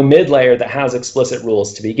from a mid layer that has explicit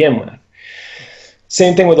rules to begin with.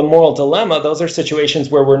 Same thing with a moral dilemma. Those are situations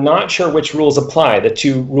where we're not sure which rules apply. The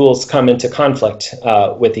two rules come into conflict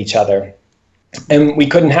with each other. And we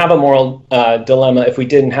couldn't have a moral dilemma if we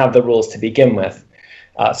didn't have the rules to begin with.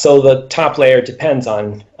 So the top layer depends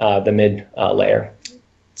on the mid layer.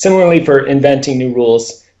 Similarly, for inventing new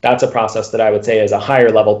rules, that's a process that I would say is a higher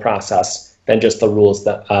level process than just the rules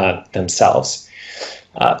themselves.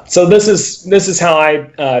 So this is how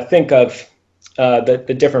I think of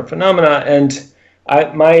the different phenomena, and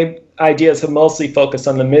my ideas have mostly focused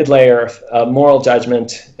on the mid layer of moral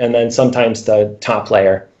judgment, and then sometimes the top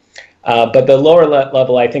layer. But the lower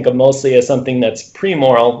level I think of mostly as something that's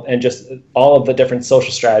pre-moral, and just all of the different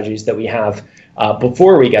social strategies that we have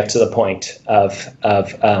before we get to the point of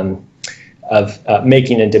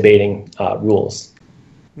making and debating rules.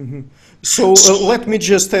 Mm-hmm. So let me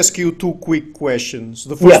just ask you two quick questions.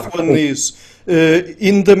 The first one is,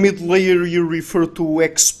 in the mid layer you refer to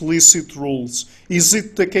explicit rules. Is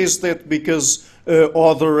it the case that because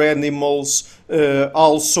other animals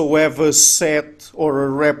also have a set or a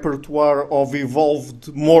repertoire of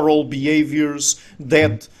evolved moral behaviors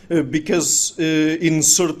that because in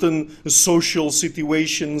certain social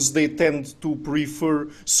situations they tend to prefer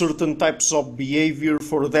certain types of behavior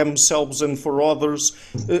for themselves and for others,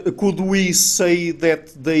 could we say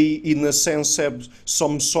that they in a sense have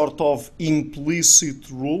some sort of implicit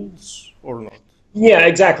rules or not? Yeah,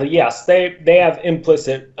 exactly. Yes, they have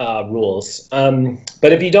implicit rules.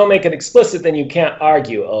 But if you don't make it explicit, then you can't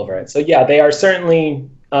argue over it. So yeah, they are certainly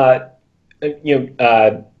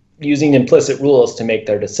using implicit rules to make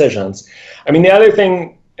their decisions. I mean, the other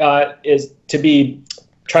thing is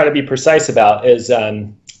try to be precise about is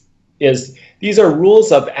these are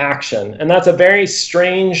rules of action, and that's a very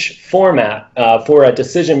strange format for a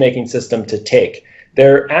decision-making system to take.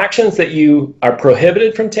 They're actions that you are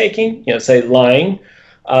prohibited from taking, say lying,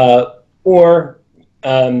 or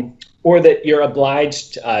that you're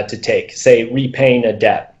obliged to take, say repaying a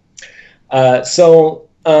debt. So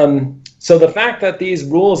the fact that these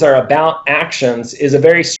rules are about actions is a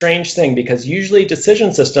very strange thing, because usually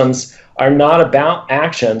decision systems are not about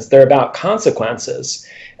actions, they're about consequences.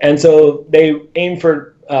 And so they aim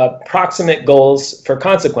for proximate goals for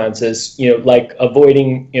consequences, like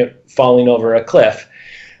avoiding falling over a cliff.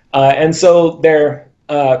 And so they're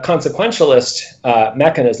consequentialist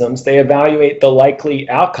mechanisms. They evaluate the likely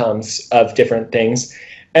outcomes of different things,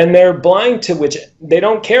 and they're blind to they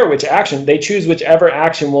don't care which action, they choose whichever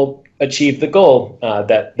action will achieve the goal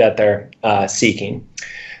that they're seeking.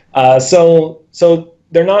 So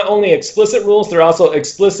they're not only explicit rules, they're also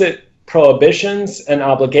explicit prohibitions and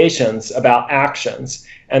obligations about actions.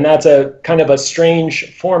 And that's a kind of a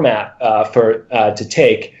strange format to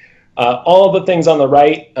take. All of the things on the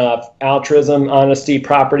right, altruism, honesty,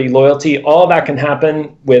 property, loyalty, all of that can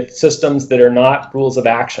happen with systems that are not rules of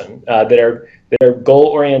action, that are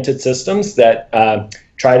goal-oriented systems that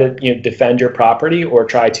try to defend your property or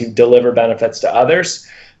try to deliver benefits to others.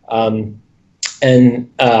 So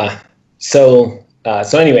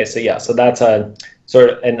that's a sort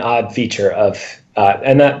of an odd feature of,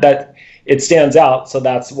 and that it stands out. So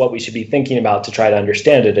that's what we should be thinking about to try to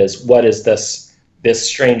understand it, is what is this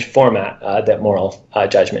strange format that moral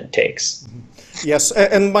judgment takes. Yes,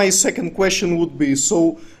 and my second question would be,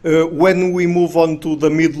 so when we move on to the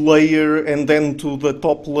mid layer and then to the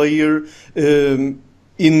top layer,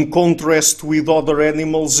 in contrast with other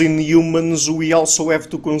animals, in humans, we also have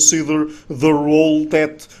to consider the role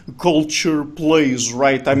that culture plays,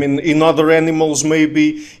 right? I mean, in other animals,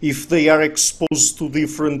 maybe if they are exposed to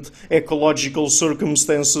different ecological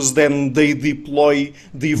circumstances, then they deploy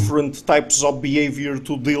different types of behavior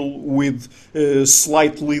to deal with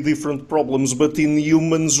slightly different problems. But in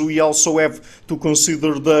humans, we also have to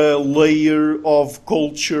consider the layer of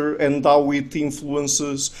culture and how it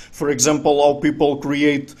influences, for example, how people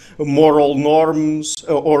create moral norms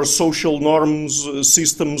or social norms,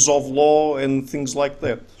 systems of law, and things like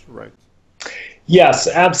that, right? Yes,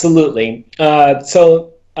 absolutely. Even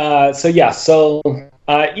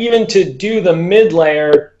to do the mid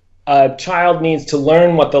layer, a child needs to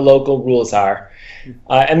learn what the local rules are.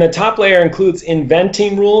 And the top layer includes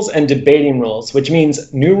inventing rules and debating rules, which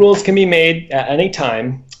means new rules can be made at any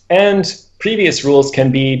time, and previous rules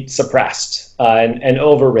can be suppressed and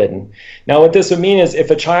overridden. Now, what this would mean is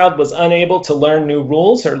if a child was unable to learn new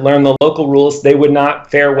rules or learn the local rules, they would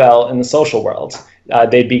not fare well in the social world.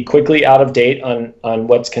 They'd be quickly out of date on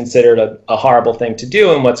what's considered a horrible thing to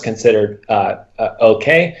do and what's considered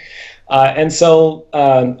okay. And so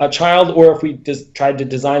a child, or if we tried to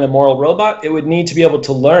design a moral robot, it would need to be able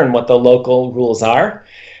to learn what the local rules are.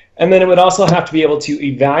 And then it would also have to be able to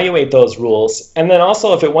evaluate those rules. And then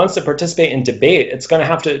also, if it wants to participate in debate, it's going to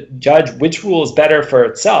have to judge which rule is better for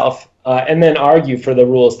itself, and then argue for the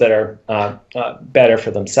rules that are better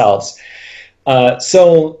for themselves.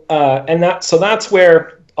 So that's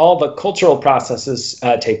where all the cultural processes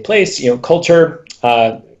take place. Culture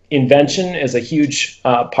invention is a huge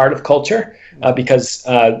part of culture because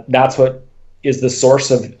that's what is the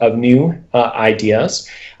source of new ideas.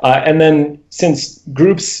 And then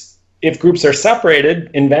if groups are separated,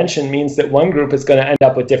 invention means that one group is going to end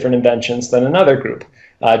up with different inventions than another group,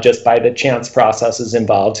 just by the chance processes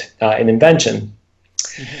involved in invention.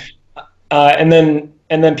 Mm-hmm.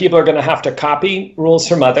 And then people are going to have to copy rules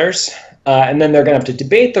from others, and then they're going to have to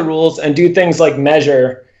debate the rules and do things like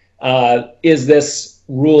measure, is this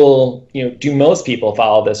rule, do most people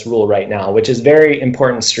follow this rule right now, which is very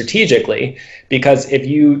important strategically, because if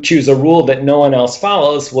you choose a rule that no one else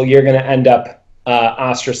follows, well, you're going to end up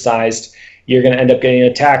ostracized. You're going to end up getting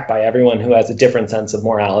attacked by everyone who has a different sense of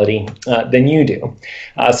morality than you do.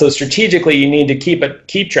 So strategically, you need to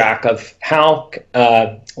keep track of how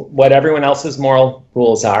what everyone else's moral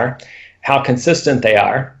rules are, how consistent they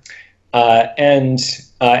are, and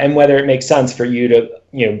whether it makes sense for you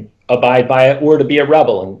to abide by it or to be a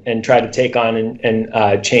rebel and try to take on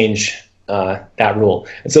and change that rule.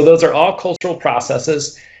 And so those are all cultural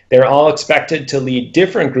processes. They're all expected to lead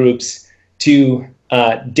different groups to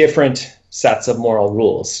different sets of moral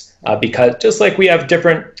rules, because just like we have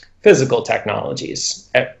different physical technologies,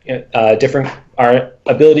 our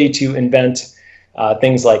ability to invent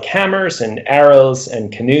things like hammers and arrows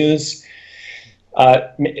and canoes,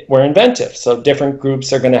 we're inventive. So different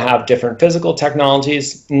groups are going to have different physical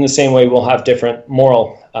technologies. In the same way, we'll have different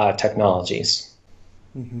moral technologies.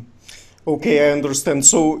 Mm-hmm. Okay, I understand.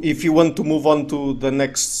 So if you want to move on to the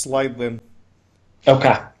next slide then.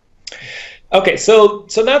 Okay, so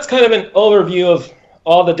that's kind of an overview of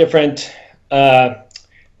all the different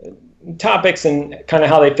topics and kind of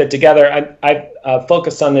how they fit together. I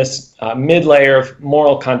focused on this mid layer of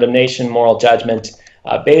moral condemnation, moral judgment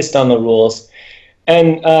based on the rules.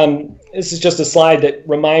 And this is just a slide that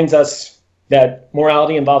reminds us that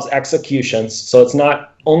morality involves executions. So it's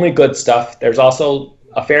not only good stuff. There's also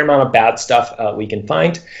a fair amount of bad stuff we can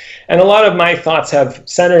find. And a lot of my thoughts have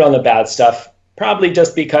centered on the bad stuff, probably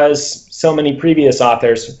just because so many previous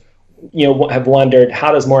authors, have wondered,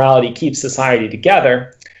 how does morality keep society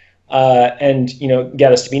together and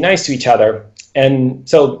get us to be nice to each other? And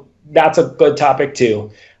so that's a good topic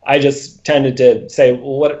too. I just tended to say,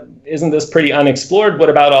 well, what isn't this pretty unexplored? What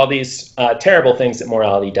about all these terrible things that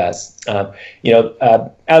morality does?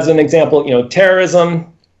 As an example,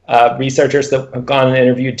 terrorism researchers that have gone and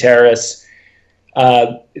interviewed terrorists.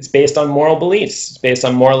 It's based on moral beliefs. It's based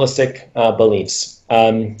on moralistic beliefs.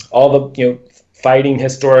 All the fighting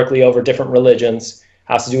historically over different religions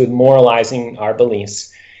has to do with moralizing our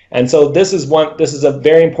beliefs. And so this is a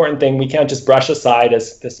very important thing we can't just brush aside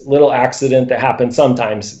as this little accident that happens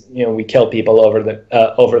sometimes. We kill people over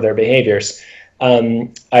their behaviors.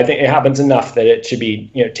 I think it happens enough that it should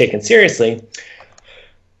be taken seriously.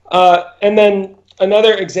 And then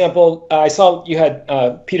another example, I saw you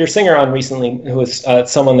had Peter Singer on recently, who was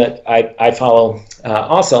someone that I follow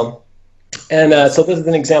also. And so this is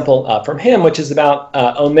an example from him, which is about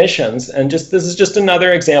omissions. And this is just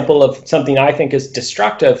another example of something I think is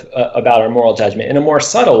destructive about our moral judgment in a more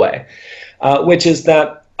subtle way, which is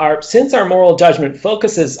that since our moral judgment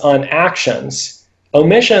focuses on actions,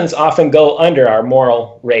 omissions often go under our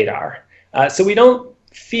moral radar. So we don't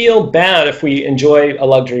feel bad if we enjoy a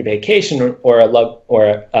luxury vacation or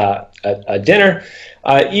a dinner,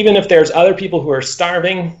 even if there's other people who are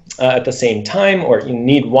starving at the same time or you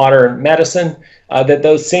need water and medicine, that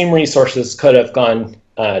those same resources could have gone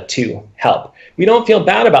to help. We don't feel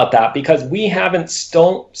bad about that because we haven't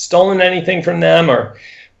stolen anything from them, or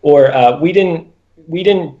we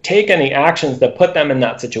didn't take any actions that put them in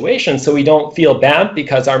that situation, so we don't feel bad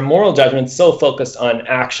because our moral judgment's so focused on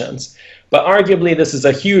actions. But arguably, this is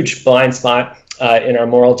a huge blind spot in our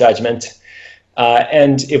moral judgment.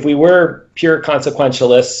 And if we were pure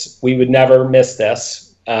consequentialists, we would never miss this.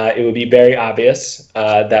 It would be very obvious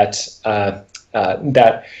that.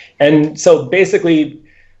 And so basically,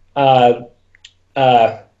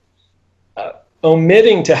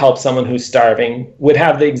 omitting to help someone who's starving would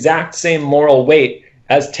have the exact same moral weight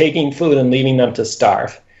as taking food and leaving them to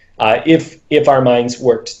starve, if our minds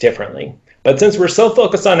worked differently. But since we're so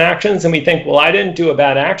focused on actions and we think, well, I didn't do a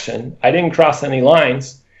bad action, I didn't cross any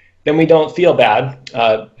lines, then we don't feel bad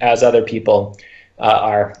as other people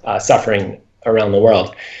are suffering around the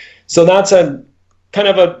world. So that's a kind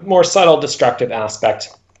of a more subtle destructive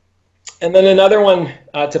aspect. And then another one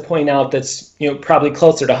to point out that's probably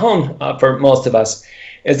closer to home for most of us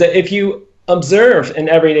is that if you observe in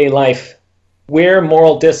everyday life where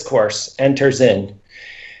moral discourse enters in,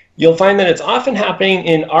 you'll find that it's often happening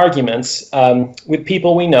in arguments with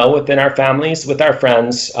people we know, within our families, with our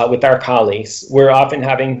friends, with our colleagues. We're often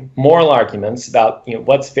having moral arguments about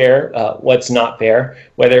what's fair, what's not fair,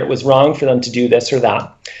 whether it was wrong for them to do this or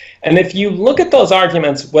that. And if you look at those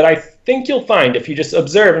arguments, what I think you'll find, if you just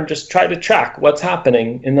observe and just try to track what's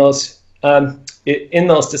happening in those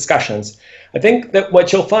discussions, I think that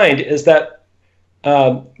what you'll find is that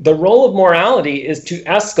the role of morality is to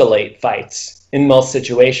escalate fights. In most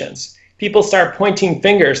situations, people start pointing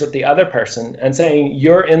fingers at the other person and saying,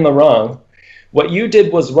 you're in the wrong. What you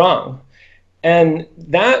did was wrong. And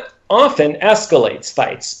that often escalates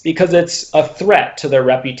fights because it's a threat to their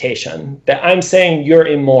reputation that I'm saying you're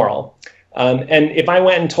immoral. And if I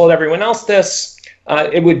went and told everyone else this,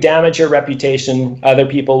 it would damage your reputation. Other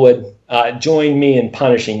people would join me in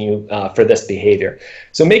punishing you for this behavior.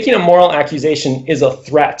 So making a moral accusation is a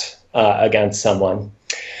threat against someone.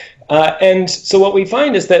 And so what we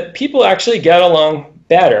find is that people actually get along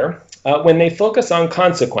better when they focus on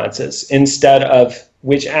consequences instead of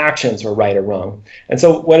which actions were right or wrong. And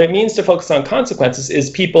so what it means to focus on consequences is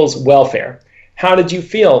people's welfare. How did you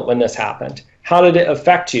feel when this happened? How did it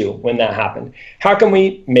affect you when that happened? How can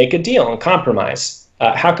we make a deal and compromise?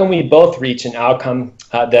 How can we both reach an outcome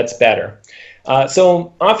that's better?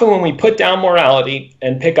 So often when we put down morality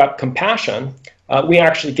and pick up compassion, we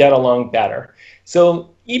actually get along better. So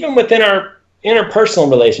even within our interpersonal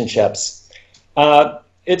relationships,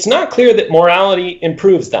 it's not clear that morality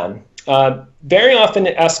improves them. Very often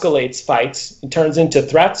it escalates fights, it turns into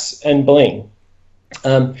threats and blame.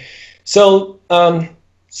 So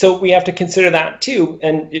we have to consider that too,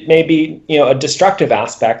 and it may be a destructive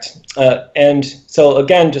aspect. And so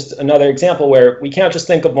again, just another example where we can't just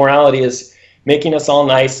think of morality as making us all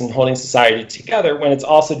nice and holding society together when it's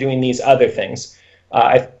also doing these other things.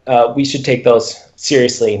 We should take those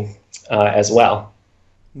seriously as well.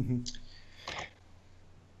 Mm-hmm.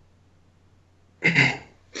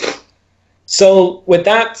 So with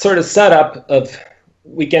that sort of setup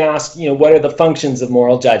we can ask, what are the functions of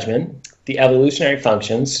moral judgment, the evolutionary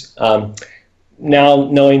functions? Now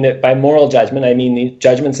knowing that by moral judgment, I mean the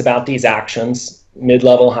judgments about these actions,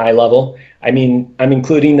 mid-level, high-level. I mean, I'm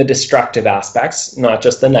including the destructive aspects, not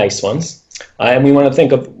just the nice ones. And we want to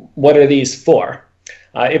think of what are these for?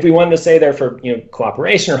 If we wanted to say they're for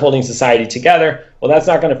cooperation or holding society together, well, that's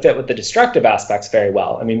not going to fit with the destructive aspects very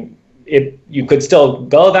well. I mean, you could still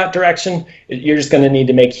go that direction. You're just going to need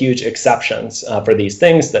to make huge exceptions for these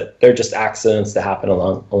things, that they're just accidents that happen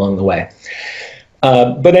along the way.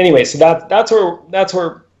 But anyway, so that's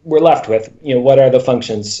where we're left with, what are the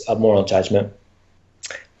functions of moral judgment?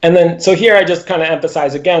 And then, so here I just kind of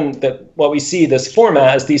emphasize again that what we see this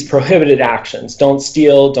format is these prohibited actions. Don't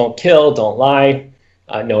steal, don't kill, don't lie,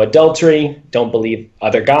 no adultery, don't believe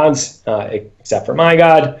other gods except for my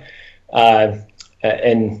God,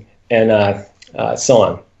 and so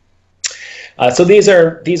on. So these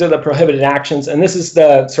are the prohibited actions, and this is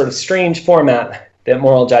the sort of strange format that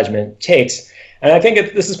moral judgment takes. And I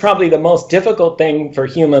think this is probably the most difficult thing for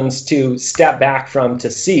humans to step back from, to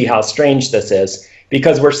see how strange this is,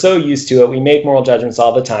 because we're so used to it. We make moral judgments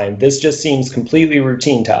all the time. This just seems completely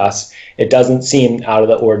routine to us. It doesn't seem out of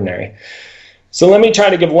the ordinary. So let me try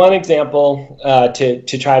to give one example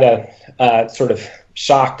to try to sort of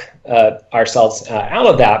shock ourselves out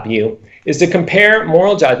of that view, is to compare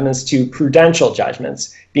moral judgments to prudential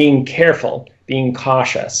judgments, being careful, being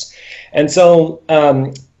cautious. And so,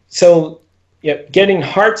 getting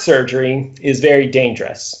heart surgery is very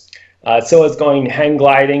dangerous. So is going hang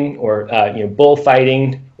gliding, or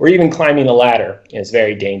bullfighting, or even climbing a ladder is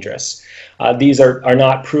very dangerous. These are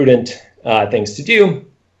not prudent things to do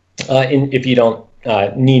if you don't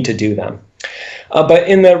need to do them. But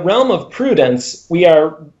in the realm of prudence, we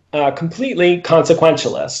are completely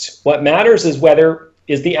consequentialist. What matters is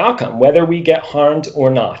the outcome, whether we get harmed or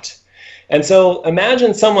not. And so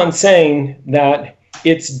imagine someone saying that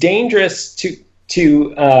it's dangerous to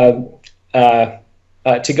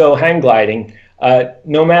go hang gliding,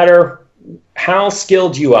 no matter how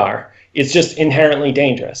skilled you are. It's just inherently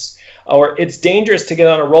dangerous. Or it's dangerous to get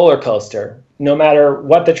on a roller coaster, no matter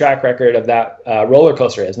what the track record of that roller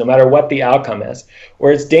coaster is, no matter what the outcome is.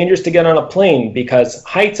 Or it's dangerous to get on a plane because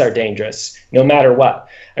heights are dangerous, no matter what.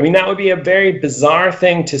 I mean, that would be a very bizarre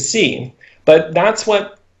thing to see. But that's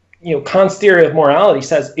what, Kant's theory of morality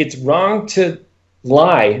says. It's wrong to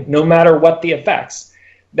lie, no matter what the effects.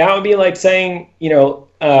 That would be like saying,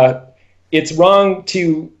 it's wrong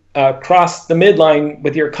to cross the midline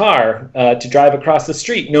with your car, to drive across the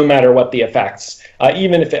street, no matter what the effects,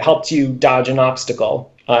 even if it helps you dodge an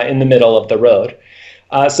obstacle in the middle of the road.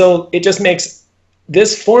 So it just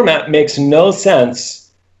this format makes no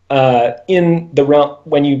sense in the realm,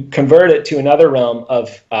 when you convert it to another realm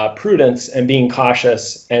of prudence and being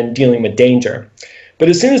cautious and dealing with danger. But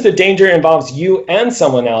as soon as the danger involves you and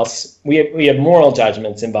someone else, we have moral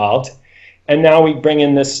judgments involved. And now we bring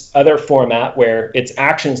in this other format where it's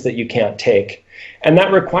actions that you can't take. And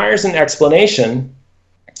that requires an explanation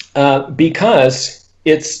because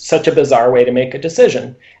it's such a bizarre way to make a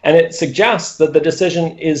decision. And it suggests that the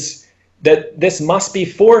decision is that this must be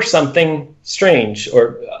for something strange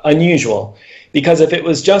or unusual. Because if it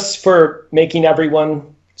was just for making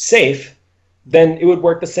everyone safe, then it would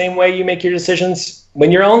work the same way you make your decisions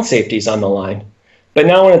when your own safety is on the line. But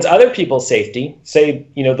now when it's other people's safety, say,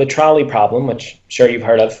 the trolley problem, which I'm sure you've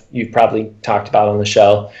heard of, you've probably talked about on the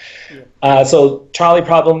show. Yeah. So trolley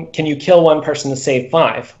problem, can you kill one person to save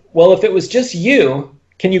 5? Well, if it was just you,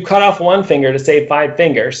 can you cut off one finger to save 5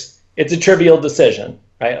 fingers? It's a trivial decision,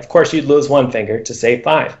 right? Of course, you'd lose one finger to save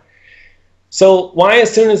 5. So why,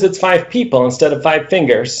 as soon as it's 5 people instead of 5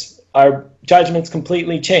 fingers, our judgments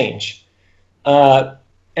completely change?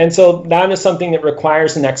 And so that is something that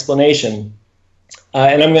requires an explanation.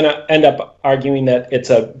 And I'm going to end up arguing that it's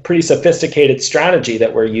a pretty sophisticated strategy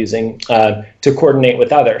that we're using to coordinate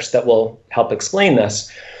with others that will help explain this.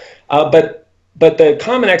 But the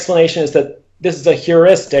common explanation is that this is a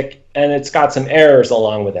heuristic and it's got some errors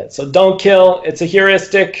along with it. So don't kill, it's a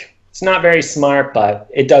heuristic. It's not very smart, but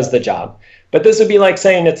it does the job. But this would be like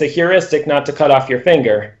saying it's a heuristic not to cut off your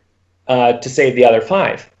finger to save the other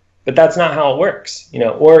 5. But that's not how it works,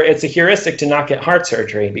 Or it's a heuristic to not get heart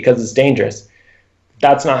surgery because it's dangerous.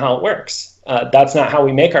 That's not how it works. That's not how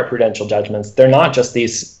we make our prudential judgments. They're not just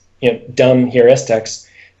these dumb heuristics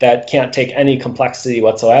that can't take any complexity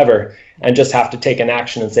whatsoever and just have to take an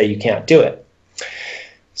action and say you can't do it.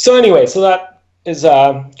 So anyway, so that is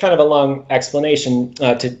kind of a long explanation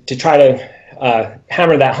to try to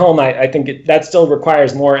hammer that home. I think that still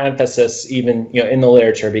requires more emphasis even in the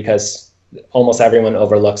literature, because almost everyone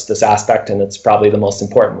overlooks this aspect, and it's probably the most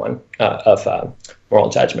important one of moral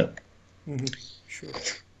judgment. Mm-hmm. Sure.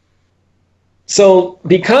 So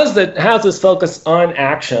because it has this focus on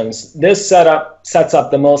actions, this sets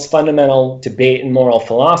up the most fundamental debate in moral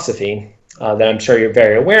philosophy that I'm sure you're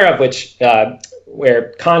very aware of, which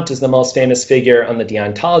where Kant is the most famous figure on the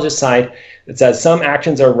deontologist side. It says some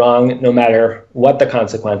actions are wrong no matter what the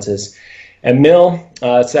consequences. And Mill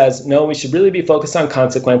says, no, we should really be focused on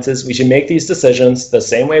consequences. We should make these decisions the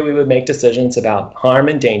same way we would make decisions about harm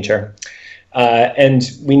and danger.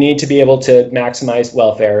 And we need to be able to maximize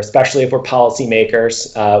welfare, especially if we're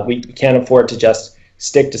policymakers. We can't afford to just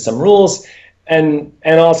stick to some rules. And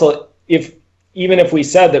also, even if we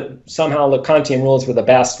said that somehow the Kantian rules were the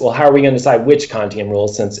best, well, how are we going to decide which Kantian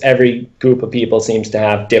rules, since every group of people seems to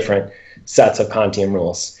have different sets of Kantian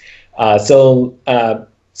rules? So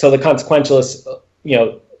the consequentialist,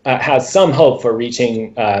 has some hope for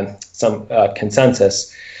reaching some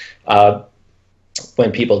consensus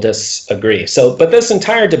when people disagree. But this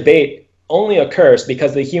entire debate only occurs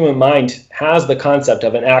because the human mind has the concept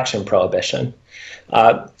of an action prohibition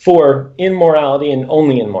for immorality and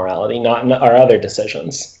only immorality, not in our other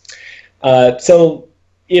decisions. So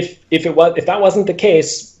if that wasn't the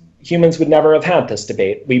case, humans would never have had this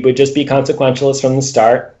debate. We would just be consequentialists from the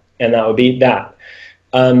start, and that would be that.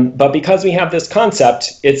 But because we have this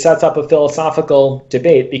concept, it sets up a philosophical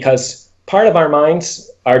debate, because part of our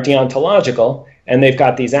minds are deontological, and they've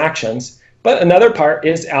got these actions, but another part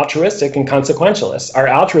is altruistic and consequentialist. Our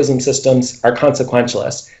altruism systems are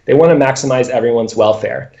consequentialist. They want to maximize everyone's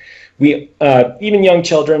welfare. Even young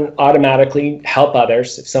children automatically help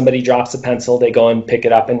others. If somebody drops a pencil, they go and pick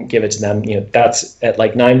it up and give it to them. That's at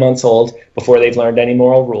like 9 months old, before they've learned any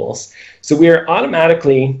moral rules. So we are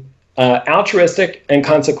automatically altruistic and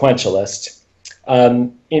consequentialist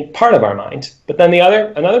in part of our mind. But then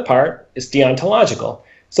another part is deontological.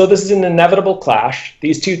 So this is an inevitable clash.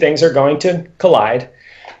 These two things are going to collide,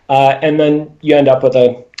 and then you end up with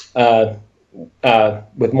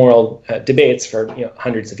with moral debates for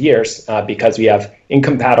hundreds of years because we have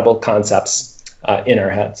incompatible concepts in our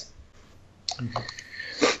heads.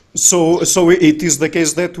 So it is the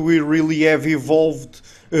case that we really have evolved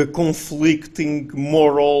conflicting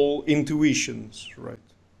moral intuitions, right?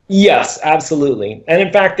 Yes, absolutely. And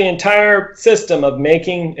in fact, the entire system of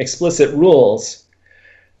making explicit rules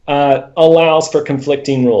allows for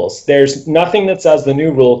conflicting rules. There's nothing that says the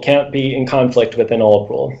new rule can't be in conflict with an old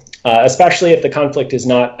rule, especially if the conflict is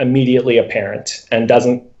not immediately apparent and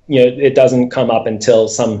it doesn't come up until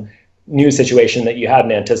some new situation that you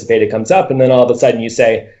hadn't anticipated comes up, and then all of a sudden you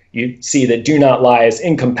see that do not lie is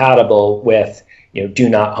incompatible with do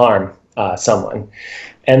not harm someone.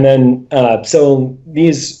 And then so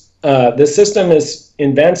this system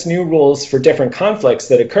invents new rules for different conflicts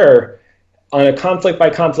that occur on a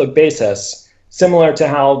conflict-by-conflict basis, similar to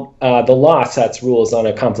how the law sets rules on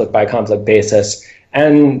a conflict-by-conflict basis.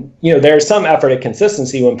 And there's some effort at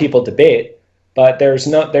consistency when people debate, but there's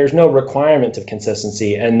no requirement of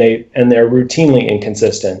consistency, and they're routinely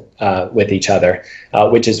inconsistent with each other,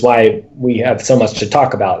 which is why we have so much to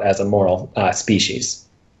talk about as a moral species.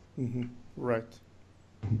 Mm-hmm. Right.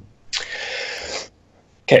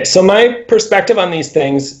 Okay, so my perspective on these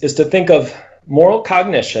things is to think of moral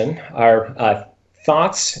cognition, our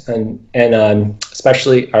thoughts and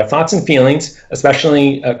especially our thoughts and feelings,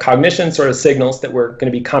 especially cognition sort of signals that we're going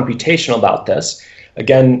to be computational about this.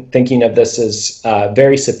 Again, thinking of this as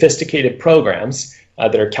very sophisticated programs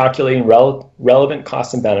that are calculating relevant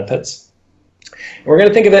costs and benefits. And we're going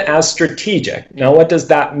to think of it as strategic. Now, what does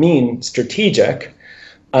that mean, strategic?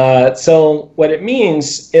 So what it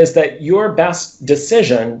means is that your best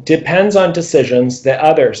decision depends on decisions that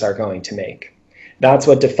others are going to make. That's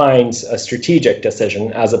what defines a strategic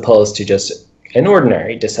decision as opposed to just an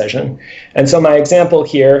ordinary decision. And so my example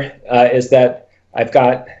here is that I've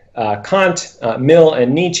got Kant, Mill,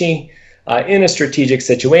 and Nietzsche in a strategic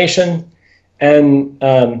situation, and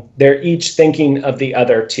they're each thinking of the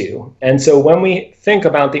other two. And so when we think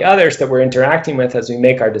about the others that we're interacting with as we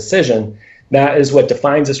make our decision, that is what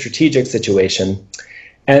defines a strategic situation.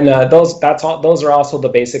 And those are also the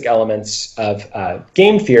basic elements of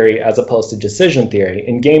game theory as opposed to decision theory.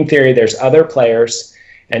 In game theory, there's other players,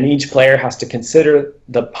 and each player has to consider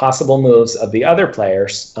the possible moves of the other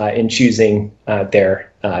players in choosing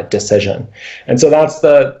their decision. And so that's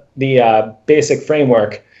the basic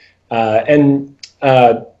framework.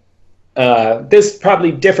 This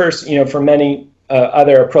probably differs, from many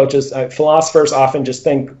other approaches. Philosophers often just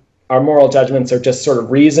think our moral judgments are just sort of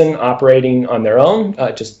reason operating on their own.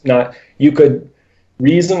 You could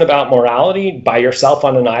reason about morality by yourself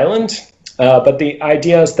on an island, but the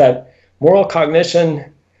idea is that moral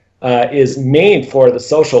cognition is made for the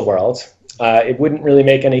social world. It wouldn't really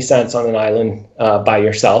make any sense on an island by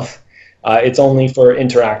yourself. It's only for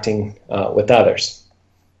interacting with others.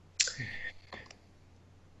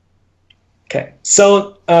 Okay,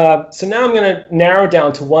 so now I'm going to narrow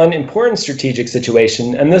down to one important strategic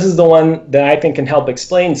situation, and this is the one that I think can help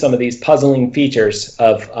explain some of these puzzling features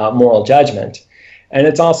of moral judgment. And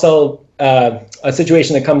it's also a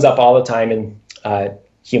situation that comes up all the time in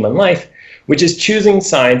human life, which is choosing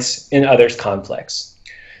sides in others' conflicts.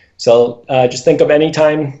 So just think of any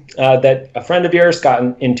time that a friend of yours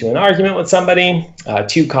got into an argument with somebody,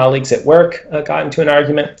 two colleagues at work got into an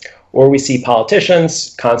argument, or we see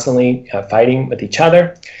politicians constantly fighting with each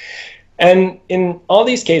other. And in all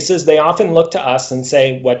these cases, they often look to us and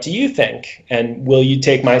say, what do you think? And will you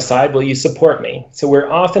take my side? Will you support me? So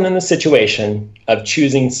we're often in the situation of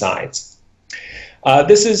choosing sides.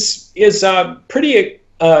 This is pretty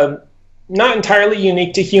not entirely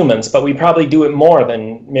unique to humans, but we probably do it more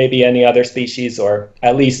than maybe any other species, or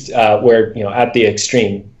at least we're at the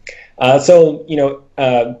extreme.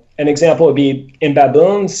 An example would be in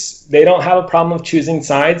baboons. They don't have a problem of choosing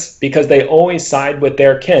sides because they always side with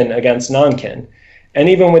their kin against non-kin. And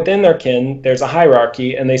even within their kin, there's a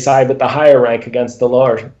hierarchy, and they side with the higher rank against the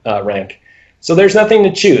lower rank. So there's nothing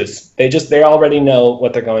to choose. They already know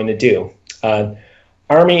what they're going to do.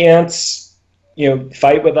 Army ants,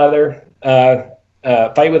 fight with other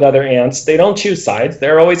ants. They don't choose sides.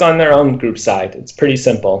 They're always on their own group side. It's pretty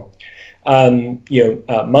simple.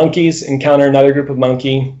 Monkeys encounter another group of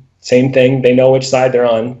monkey. Same thing. They know which side they're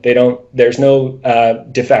on. There's no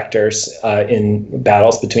defectors in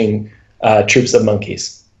battles between troops of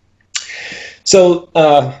monkeys. So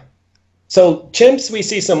chimps, we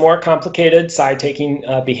see some more complicated side-taking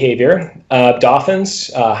behavior.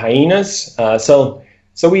 Dolphins, hyenas. So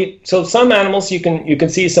some animals you can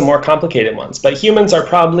see some more complicated ones, but humans are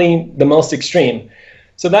probably the most extreme.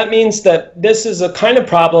 So that means that this is a kind of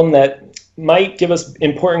problem that might give us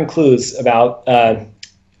important clues about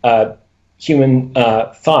human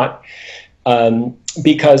thought,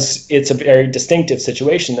 because it's a very distinctive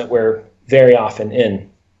situation that we're very often in.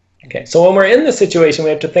 Okay, so when we're in this situation, we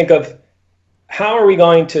have to think of how are we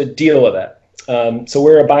going to deal with it. So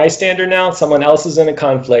we're a bystander now. Someone else is in a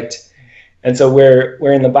conflict, and so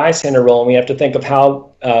we're in the bystander role, and we have to think of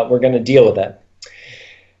how we're going to deal with it.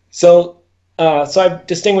 So I've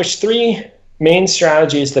distinguished three main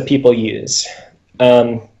strategies that people use.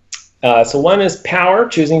 So one is power,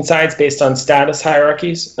 choosing sides based on status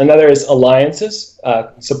hierarchies. Another is alliances,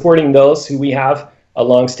 supporting those who we have a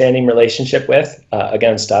long-standing relationship with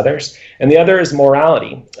against others. And the other is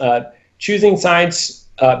morality, choosing sides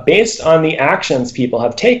based on the actions people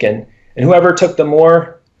have taken, and whoever took the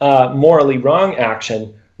more morally wrong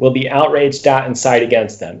action will be outraged at and side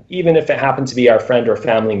against them, even if it happened to be our friend or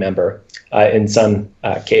family member in some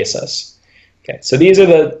cases. Okay, so these are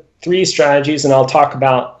the three strategies, and I'll talk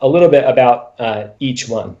a little bit about each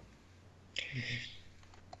one.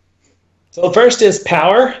 So the first is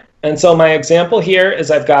power, and so my example here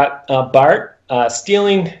is I've got Bart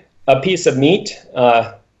stealing a piece of meat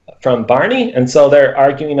from Barney, and so they're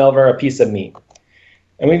arguing over a piece of meat.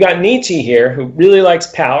 And we've got Nietzsche here, who really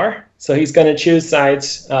likes power, so he's going to choose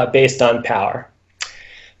sides based on power.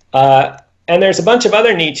 And there's a bunch of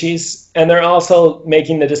other Nietzsches, and they're also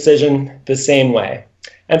making the decision the same way.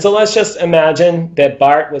 And so let's just imagine that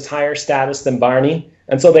Bart was higher status than Barney,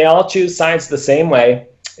 and so they all choose sides the same way.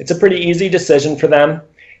 It's a pretty easy decision for them,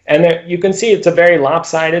 and you can see it's a very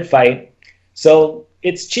lopsided fight. So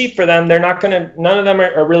it's cheap for them. None of them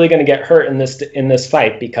are really going to get hurt in this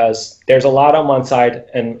fight, because there's a lot on one side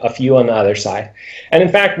and a few on the other side. And in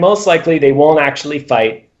fact, most likely they won't actually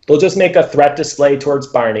fight. They'll just make a threat display towards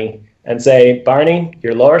Barney and say, Barney,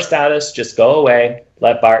 you're lower status, just go away,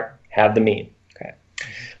 let Bart have the meat. Okay.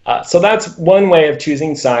 So that's one way of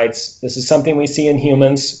choosing sides. This is something we see in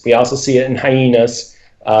humans. We also see it in hyenas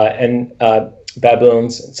and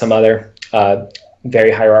baboons and some other very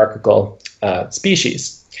hierarchical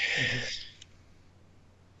species.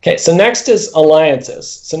 Okay, so next is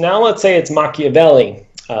alliances. So now let's say it's Machiavelli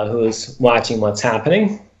who's watching what's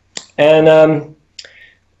happening. And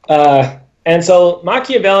so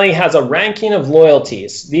Machiavelli has a ranking of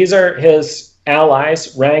loyalties. These are his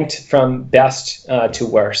allies ranked from best to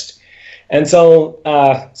worst. And so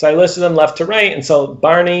I listed them left to right. And so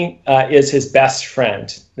Barney is his best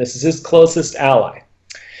friend. This is his closest ally.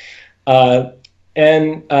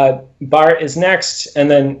 And Bart is next, and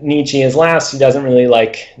then Nietzsche is last. He doesn't really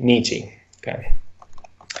like Nietzsche. Okay.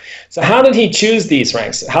 So how did he choose these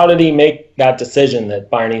ranks? How did he make that decision that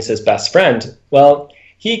Barney's his best friend? Well,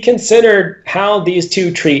 he considered how these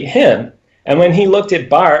two treat him. And when he looked at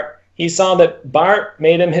Bart, he saw that Bart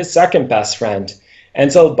made him his second best friend.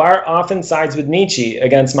 And so Bart often sides with Nietzsche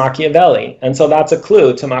against Machiavelli. And so that's a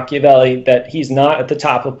clue to Machiavelli that he's not at the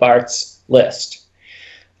top of Bart's list.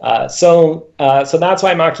 So that's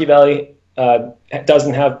why Machiavelli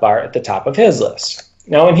doesn't have Bart at the top of his list.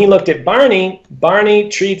 Now, when he looked at Barney, Barney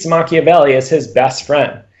treats Machiavelli as his best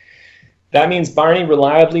friend. that means Barney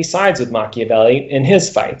reliably sides with Machiavelli in his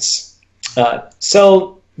fights.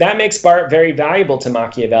 So that makes Bart very valuable to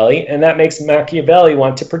Machiavelli, and that makes Machiavelli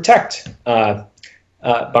want to protect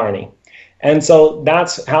Barney. And so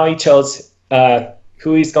that's how he chose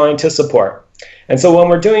who he's going to support. And so when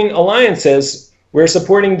we're doing alliances, we're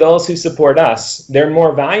supporting those who support us. They're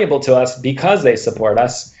more valuable to us because they support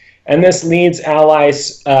us. And this leads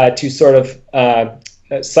allies to sort of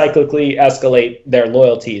cyclically escalate their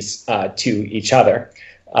loyalties to each other.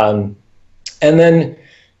 So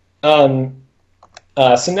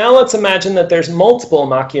now let's imagine that there's multiple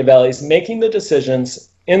Machiavellis making the decisions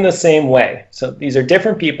in the same way. So these are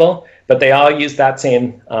different people, but they all use that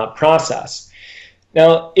same process.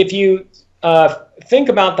 Now, if you think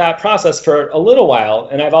about that process for a little while,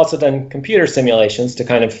 and I've also done computer simulations to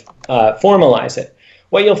kind of formalize it,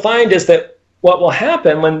 what you'll find is that what will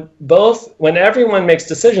happen when everyone makes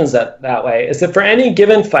decisions that way is that for any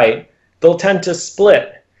given fight, they'll tend to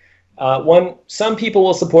split. Some people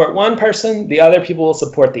will support one person, the other people will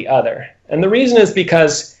support the other. And the reason is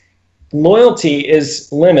because loyalty is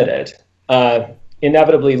limited,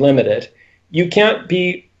 inevitably limited. You can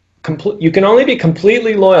only be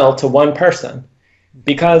completely loyal to one person,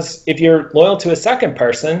 because if you're loyal to a second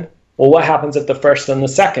person, well, what happens if the first and the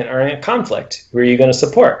second are in a conflict? Who are you going to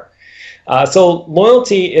support? So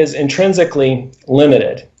loyalty is intrinsically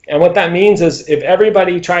limited. And what that means is if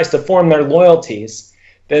everybody tries to form their loyalties,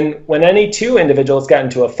 then when any two individuals get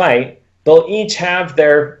into a fight, they'll each have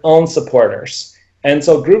their own supporters. And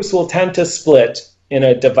so groups will tend to split in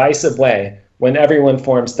a divisive way when everyone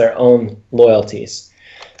forms their own loyalties.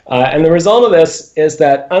 And the result of this is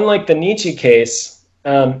that, unlike the Nietzsche case,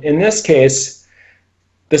 in this case,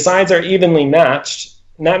 the sides are evenly matched.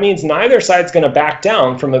 And that means neither side's going to back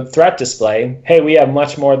down from a threat display. Hey, we have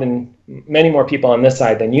many more people on this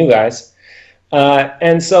side than you guys.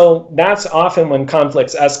 And so that's often when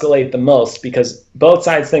conflicts escalate the most, because both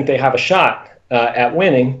sides think they have a shot at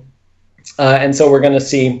winning. And so we're going to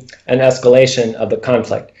see an escalation of the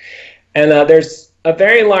conflict. And there's a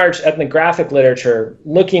very large ethnographic literature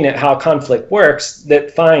looking at how conflict works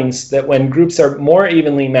that finds that when groups are more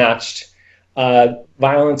evenly matched,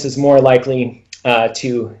 violence is more likely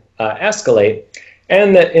to escalate.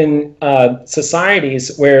 And that in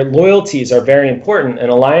societies where loyalties are very important and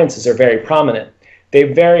alliances are very prominent, they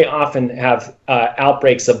very often have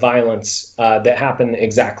outbreaks of violence that happen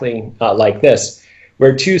exactly like this,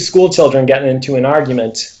 where two school children get into an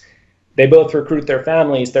argument. They both recruit their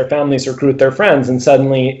families recruit their friends, and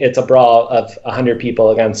suddenly it's a brawl of 100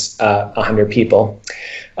 people against 100 people.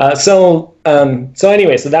 So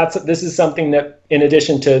this is something that, in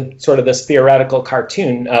addition to sort of this theoretical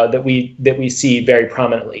cartoon, that we see very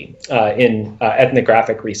prominently in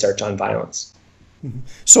ethnographic research on violence.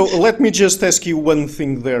 So let me just ask you one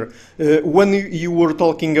thing there. When you were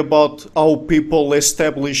talking about how people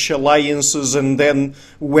establish alliances, and then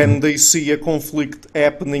when they see a conflict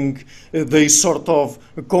happening, they sort of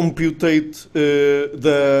computate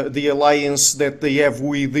the alliance that they have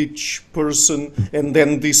with each person and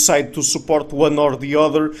then decide to support one or the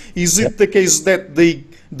other. Is it the case that they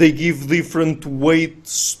give different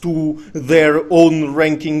weights to their own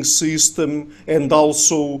ranking system and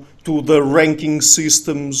also to the ranking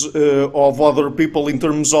systems of other people in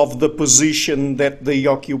terms of the position that they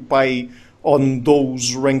occupy on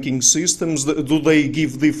those ranking systems? Do they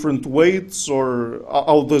give different weights, or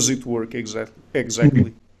how does it work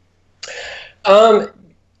exactly?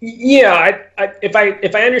 If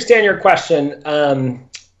I understand your question,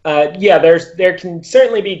 there can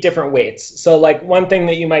certainly be different weights. So like one thing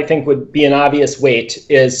that you might think would be an obvious weight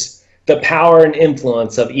is the power and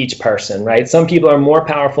influence of each person, right? Some people are more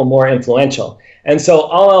powerful, more influential. And so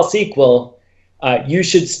all else equal, you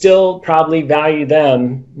should still probably value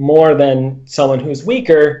them more than someone who's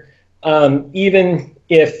weaker, even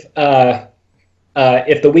if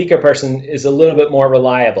the weaker person is a little bit more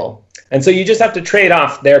reliable. And so you just have to trade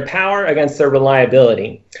off their power against their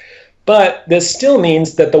reliability. But this still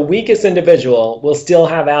means that the weakest individual will still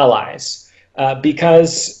have allies,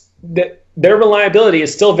 because their reliability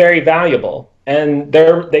is still very valuable, and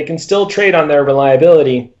they can still trade on their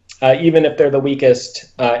reliability even if they're the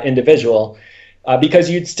weakest individual, because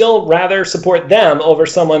you'd still rather support them over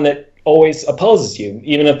someone that always opposes you,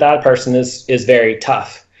 even if that person is very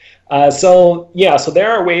tough. So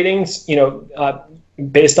there are weightings,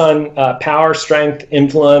 based on power, strength,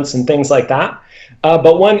 influence, and things like that.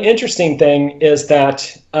 But one interesting thing is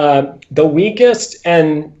that the weakest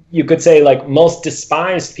and, you could say, like most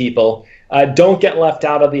despised people don't get left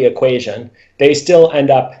out of the equation. They still end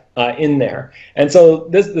up in there. And so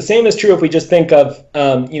the same is true if we just think of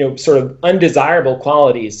sort of undesirable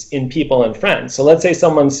qualities in people and friends. So let's say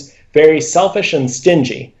someone's very selfish and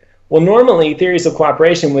stingy. Well, normally theories of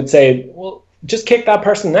cooperation would say, well, just kick that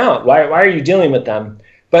person out. Why are you dealing with them?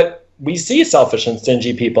 But we see selfish and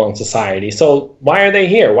stingy people in society. So why are they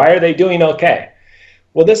here? Why are they doing okay?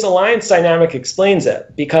 Well, this alliance dynamic explains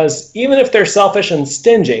it, because even if they're selfish and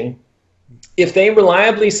stingy, if they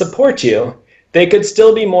reliably support you, they could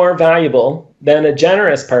still be more valuable than a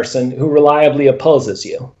generous person who reliably opposes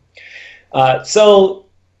you. So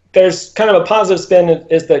there's kind of a positive spin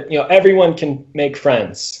is that everyone can make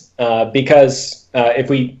friends because if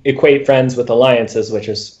we equate friends with alliances, which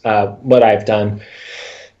is what I've done,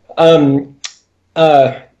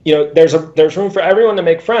 there's room for everyone to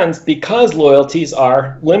make friends because loyalties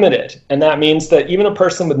are limited, and that means that even a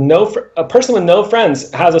person with no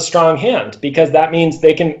friends has a strong hand, because that means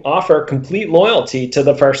they can offer complete loyalty to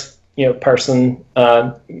the first person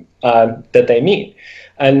that they meet,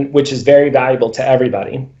 and which is very valuable to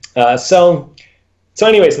everybody. So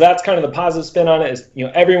anyway, so that's kind of the positive spin on it, is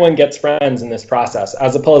everyone gets friends in this process,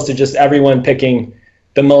 as opposed to just everyone picking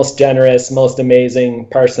the most generous, most amazing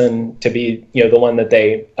person to be, the one that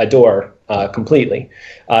they adore completely.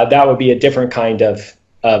 That would be a different kind of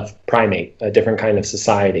primate, a different kind of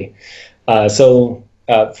society. So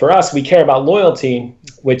for us, we care about loyalty,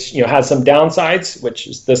 which has some downsides, which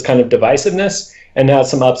is this kind of divisiveness, and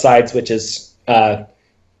has some upsides, which is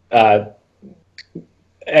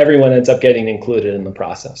everyone ends up getting included in the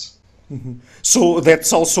process. Mm-hmm. So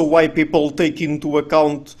that's also why people take into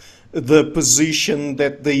account the position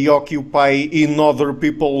that they occupy in other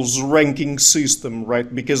people's ranking system,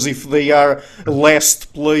 right? Because if they are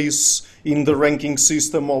last place in the ranking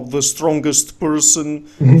system of the strongest person,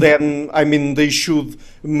 then, they should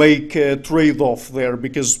make a trade-off there,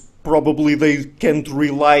 because probably they can't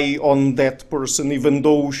rely on that person, even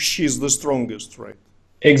though she's the strongest, right?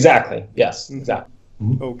 Exactly. Yes, exactly.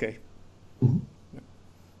 Okay.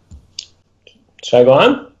 Should I go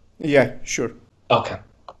on? Yeah, sure.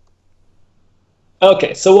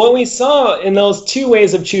 Okay, so what we saw in those two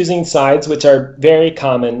ways of choosing sides, which are very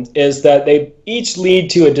common, is that they each lead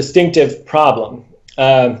to a distinctive problem.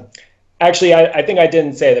 Actually, I think I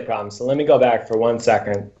didn't say the problem, so let me go back for 1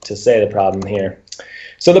 second to say the problem here.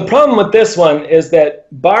 So the problem with this one is that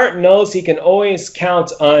Bart knows he can always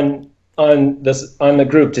count on the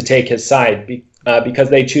group to take his side because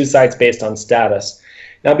they choose sides based on status.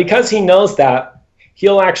 Now, because he knows that,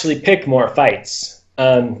 he'll actually pick more fights.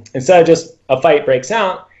 Instead of just a fight breaks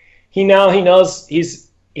out, he knows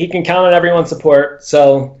he can count on everyone's support.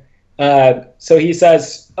 So he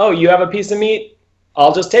says, "Oh, you have a piece of meat?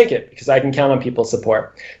 I'll just take it because I can count on people's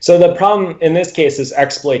support." So the problem in this case is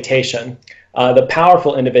exploitation. The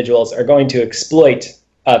powerful individuals are going to exploit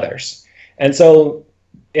others, and so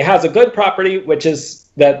it has a good property, which is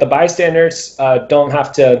that the bystanders don't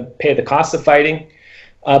have to pay the cost of fighting.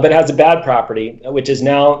 But it has a bad property, which is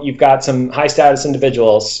now you've got some high-status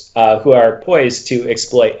individuals who are poised to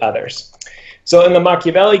exploit others. So in the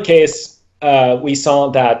Machiavelli case, we saw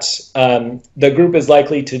that the group is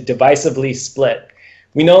likely to divisively split.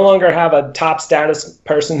 We no longer have a top-status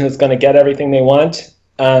person who's going to get everything they want.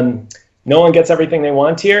 No one gets everything they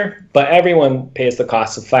want here, but everyone pays the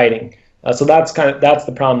cost of fighting. So that's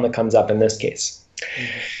the problem that comes up in this case.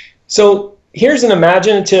 So here's an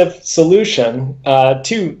imaginative solution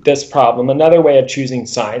to this problem, another way of choosing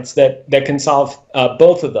sides that can solve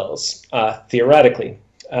both of those theoretically.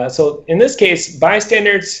 So in this case,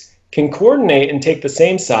 bystanders can coordinate and take the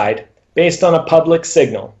same side based on a public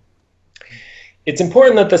signal. It's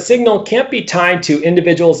important that the signal can't be tied to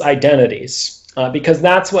individuals' identities because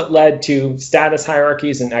that's what led to status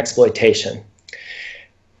hierarchies and exploitation.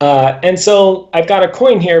 And so I've got a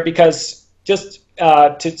coin here because just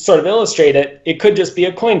to sort of illustrate it, it could just be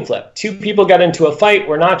a coin flip. Two people get into a fight.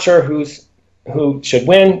 We're not sure who should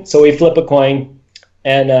win, so we flip a coin,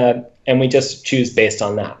 and we just choose based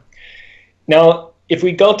on that. Now, if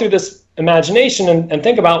we go through this imagination and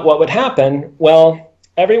think about what would happen, well,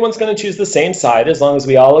 everyone's going to choose the same side as long as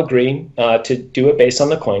we all agree to do it based on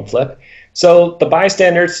the coin flip. So the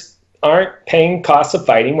bystanders aren't paying costs of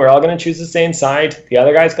fighting. We're all going to choose the same side. The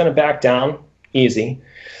other guy's going to back down. Easy.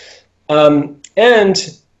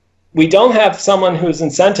 And we don't have someone who's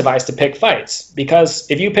incentivized to pick fights, because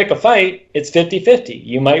if you pick a fight, it's 50-50.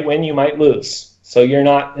 You might win, you might lose. So you're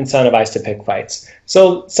not incentivized to pick fights.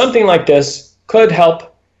 So something like this could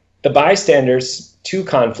help the bystanders to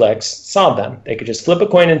conflicts solve them. They could just flip a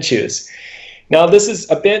coin and choose. Now, this is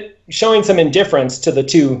a bit showing some indifference to the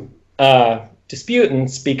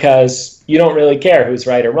disputants because you don't really care who's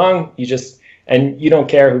right or wrong. And you don't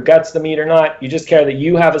care who guts the meat or not. You just care that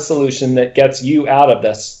you have a solution that gets you out of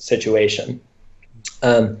this situation.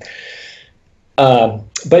 But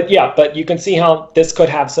you can see how this could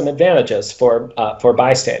have some advantages for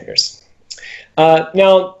bystanders.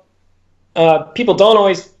 Now, people don't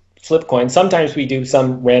always flip coins. Sometimes we do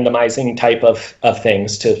some randomizing type of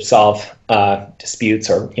things to solve disputes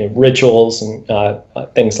or rituals and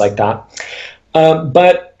things like that.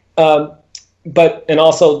 But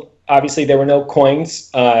also, obviously, there were no coins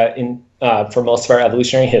for most of our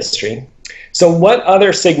evolutionary history. So what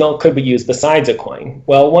other signal could we use besides a coin?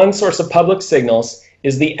 Well, one source of public signals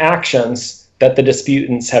is the actions that the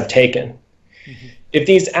disputants have taken. Mm-hmm. If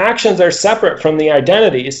these actions are separate from the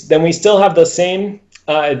identities, then we still have the same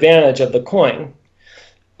advantage of the coin.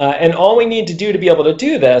 And all we need to do to be able to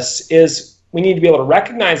do this is we need to be able to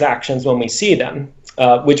recognize actions when we see them,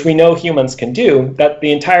 which we know humans can do. That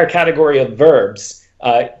the entire category of verbs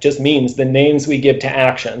just means the names we give to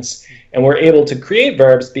actions. And we're able to create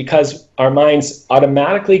verbs because our minds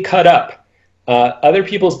automatically cut up other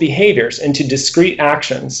people's behaviors into discrete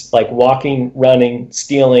actions like walking, running,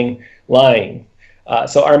 stealing, lying.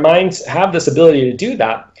 So our minds have this ability to do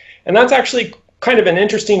that. And that's actually kind of an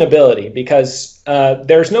interesting ability because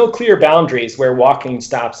there's no clear boundaries where walking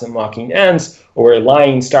stops and walking ends, or where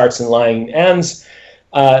lying starts and lying ends.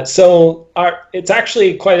 It's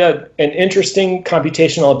actually quite an interesting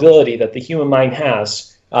computational ability that the human mind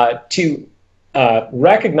has to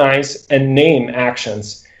recognize and name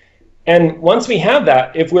actions. And once we have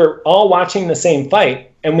that, if we're all watching the same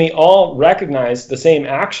fight and we all recognize the same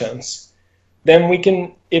actions, then we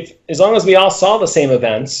can, as long as we all saw the same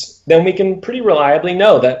events, then we can pretty reliably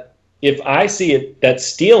know that if I see it, that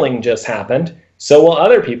stealing just happened, so will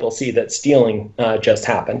other people see that stealing just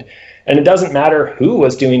happened. And it doesn't matter who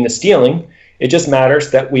was doing the stealing, it just matters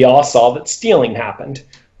that we all saw that stealing happened.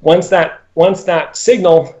 Once that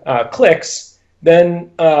signal clicks,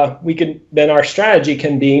 then our strategy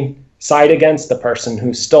can be side against the person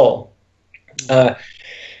who stole.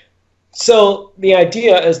 So the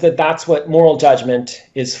idea is that that's what moral judgment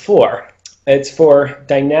is for. It's for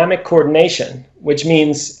dynamic coordination, which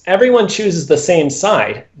means everyone chooses the same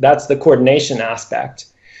side. That's the coordination aspect.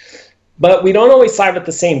 But we don't always side with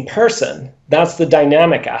the same person. That's the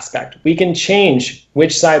dynamic aspect. We can change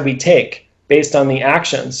which side we take based on the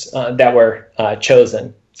actions that were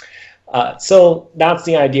chosen. So that's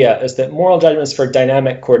the idea, is that moral judgment is for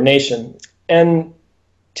dynamic coordination. And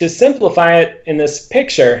to simplify it in this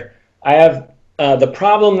picture, I have the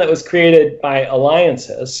problem that was created by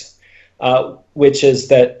alliances, which is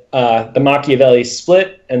that the Machiavelli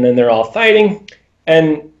split and then they're all fighting.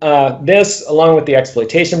 And this, along with the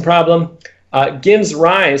exploitation problem, gives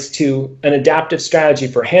rise to an adaptive strategy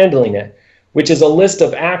for handling it, which is a list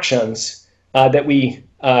of actions that we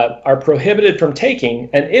are prohibited from taking.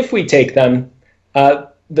 And if we take them,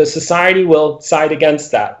 the society will side against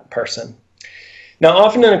that person. Now,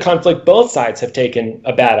 often in a conflict, both sides have taken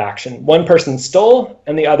a bad action. One person stole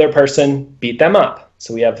and the other person beat them up.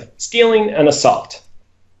 So we have stealing and assault.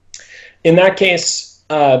 In that case,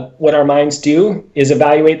 what our minds do is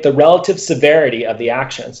evaluate the relative severity of the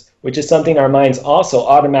actions, which is something our minds also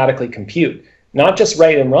automatically compute. Not just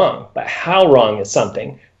right and wrong, but how wrong is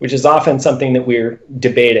something, which is often something that we're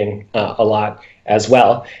debating a lot as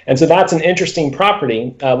well. And so that's an interesting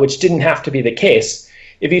property, which didn't have to be the case.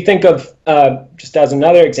 If you think of, just as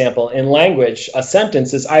another example, in language, a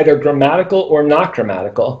sentence is either grammatical or not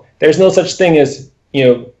grammatical. There's no such thing as,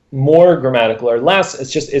 more grammatical or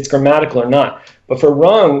less. It's grammatical or not. But for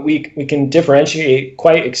wrong, we can differentiate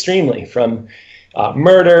quite extremely from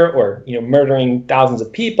murder or murdering thousands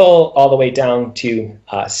of people, all the way down to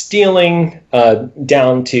stealing,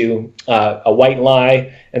 down to a white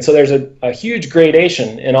lie. And so there's a huge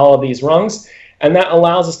gradation in all of these wrongs. And that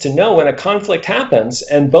allows us to know when a conflict happens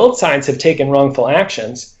and both sides have taken wrongful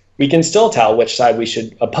actions, we can still tell which side we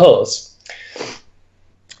should oppose.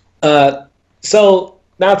 So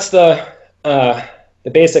that's the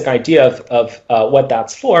basic idea of what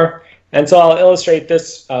that's for. And so I'll illustrate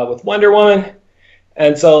this with Wonder Woman.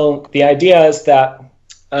 And so the idea is that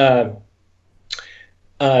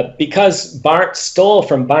because Bart stole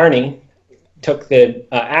from Barney, took the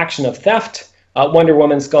action of theft, Wonder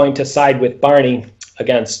Woman's going to side with Barney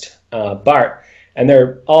against Bart. And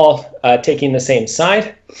they're all taking the same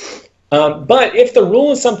side. But if the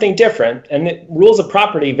rule is something different, and the rules of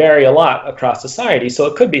property vary a lot across society, so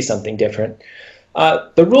it could be something different.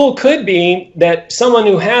 The rule could be that someone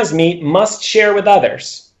who has meat must share with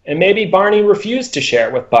others. And maybe Barney refused to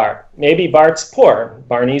share with Bart. Maybe Bart's poor,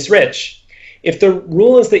 Barney's rich. if the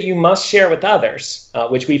rule is that you must share with others,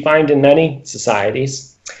 which we find in many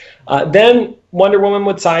societies, then Wonder Woman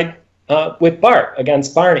would side with Bart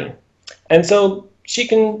against Barney. And so she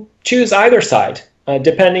can choose either side,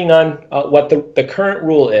 depending on what the current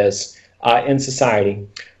rule is in society.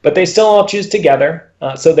 But they still all choose together,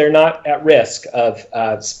 so they're not at risk of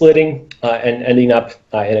splitting and ending up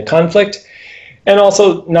in a conflict. And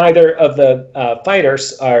also, neither of the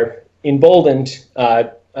fighters are emboldened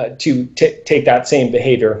to take that same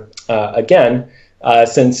behavior again,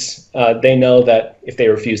 since they know that if they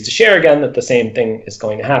refuse to share again, that the same thing is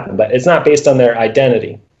going to happen. But it's not based on their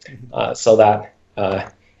identity, so that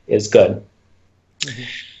is good. Mm-hmm.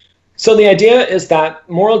 So the idea is that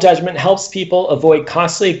moral judgment helps people avoid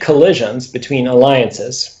costly collisions between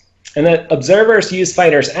alliances, and that observers use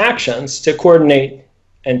fighters' actions to coordinate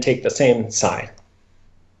and take the same side.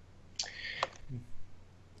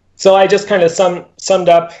 So I just kind of summed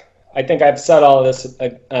up. I think I've said all of this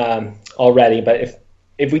already, but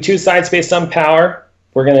if we choose sides based on power,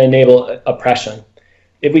 we're going to enable oppression.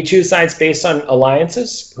 If we choose sides based on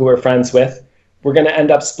alliances, who we're friends with, we're going to end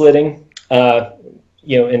up splitting.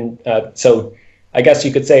 So I guess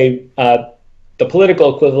you could say the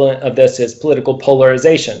political equivalent of this is political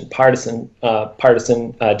polarization, partisan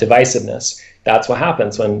divisiveness. That's what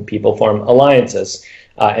happens when people form alliances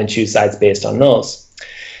and choose sides based on those.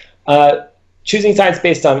 Choosing sides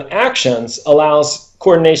based on actions allows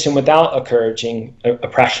coordination without encouraging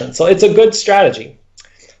oppression. So it's a good strategy.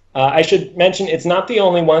 I should mention it's not the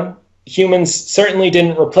only one. Humans certainly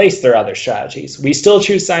didn't replace their other strategies. We still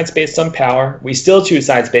choose sides based on power. We still choose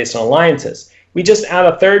sides based on alliances. We just add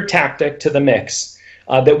a third tactic to the mix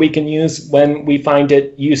that we can use when we find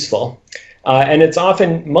it useful. And it's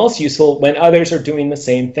often most useful when others are doing the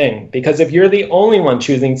same thing. Because if you're the only one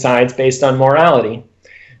choosing sides based on morality,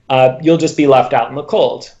 you'll just be left out in the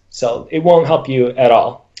cold. So it won't help you at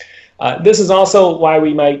all. This is also why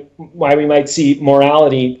we might see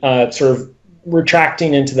morality sort of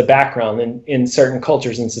retracting into the background in certain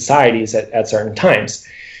cultures and societies at certain times.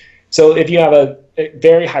 So if you have a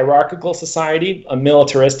very hierarchical society, a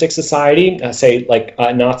militaristic society, say like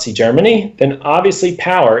Nazi Germany, then obviously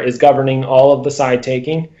power is governing all of the side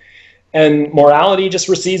taking, and morality just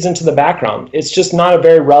recedes into the background. It's just not a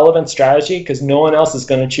very relevant strategy because no one else is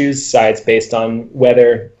going to choose sides based on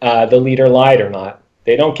whether the leader lied or not.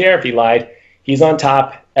 They don't care if he lied. He's on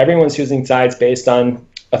top. Everyone's choosing sides based on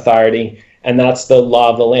authority, and that's the law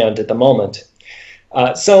of the land at the moment.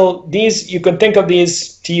 So these, you could think of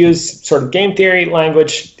these, to use sort of game theory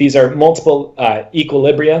language, these are multiple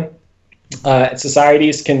equilibria.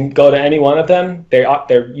 Societies can go to any one of them.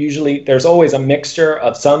 They're usually, there's always a mixture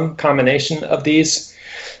of some combination of these.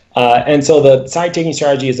 And so the side-taking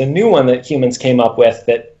strategy is a new one that humans came up with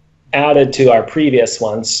that added to our previous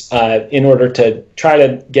ones in order to try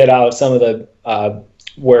to get out of some of the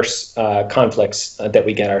worse conflicts that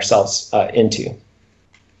we get ourselves into.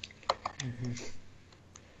 Mm-hmm.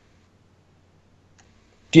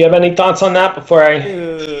 Do you have any thoughts on that before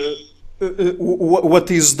I... what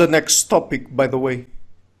is the next topic, by the way?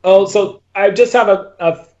 Oh, so I just have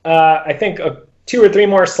I think 2 or 3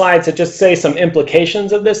 more slides that just say some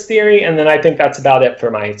implications of this theory, and then I think that's about it for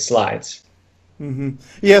my slides. Mm-hmm.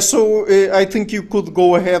 Yeah, so I think you could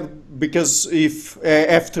go ahead, because if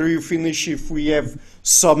after you finish, if we have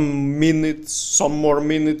some more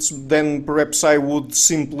minutes, then perhaps I would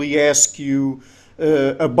simply ask you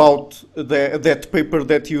about that paper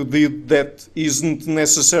that you did that isn't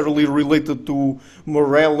necessarily related to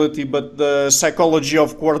morality, but the psychology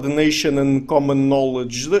of coordination and common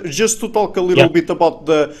knowledge. Just to talk a little bit about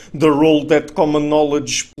the role that common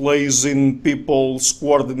knowledge plays in people's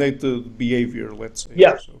coordinated behavior, let's say.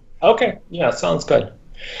 Yeah. So. Okay. Yeah, sounds good.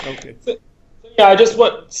 Okay. So, yeah, I just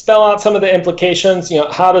want to spell out some of the implications.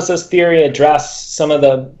 How does this theory address some of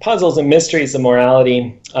the puzzles and mysteries of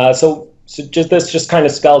morality? So this just kind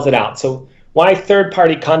of spells it out. So why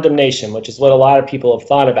third-party condemnation, which is what a lot of people have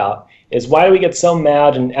thought about, is why do we get so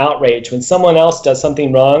mad and outraged when someone else does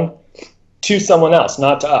something wrong to someone else,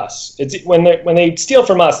 not to us? It's when they steal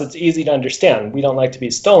from us, it's easy to understand. We don't like to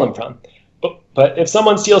be stolen from. But if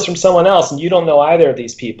someone steals from someone else and you don't know either of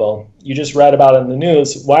these people, you just read about it in the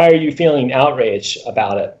news, why are you feeling outraged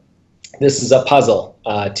about it? This is a puzzle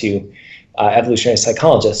to evolutionary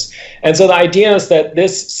psychologists. And so the idea is that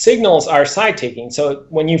this signals our side taking. So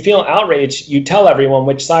when you feel outraged, you tell everyone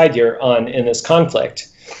which side you're on in this conflict.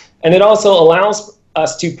 And it also allows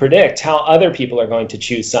us to predict how other people are going to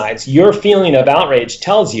choose sides. Your feeling of outrage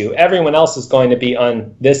tells you everyone else is going to be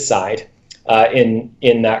on this side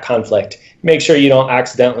in that conflict. Make sure you don't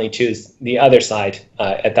accidentally choose the other side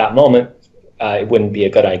at that moment. It wouldn't be a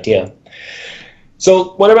good idea.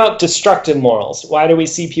 So what about destructive morals? Why do we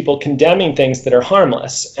see people condemning things that are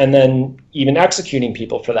harmless and then even executing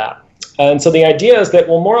people for that? And so the idea is that,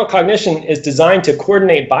 well, moral cognition is designed to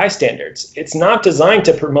coordinate bystanders. It's not designed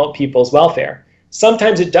to promote people's welfare.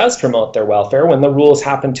 Sometimes it does promote their welfare when the rules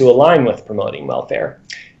happen to align with promoting welfare.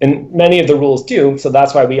 And many of the rules do, so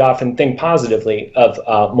that's why we often think positively of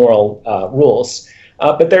moral rules.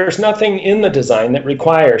 But there's nothing in the design that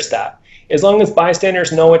requires that. As long as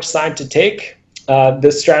bystanders know which side to take,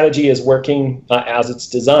 this strategy is working as it's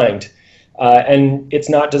designed. And it's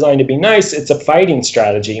not designed to be nice, it's a fighting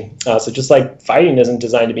strategy. So just like fighting isn't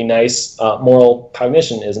designed to be nice, moral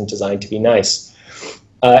cognition isn't designed to be nice.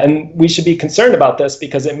 And we should be concerned about this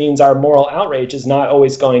because it means our moral outrage is not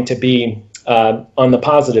always going to be on the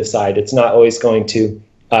positive side. It's not always going to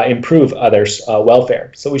improve others'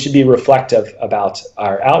 welfare. So we should be reflective about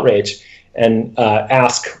our outrage and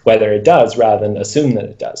ask whether it does rather than assume that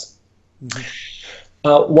it does.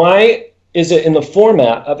 Mm-hmm. Why is it in the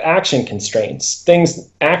format of action constraints,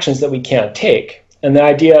 actions that we can't take? And the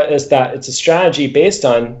idea is that it's a strategy based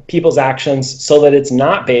on people's actions so that it's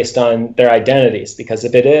not based on their identities, because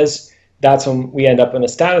if it is, that's when we end up in a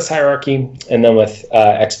status hierarchy and then with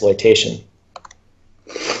exploitation.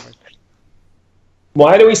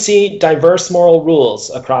 Why do we see diverse moral rules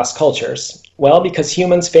across cultures? Well, because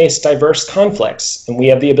humans face diverse conflicts and we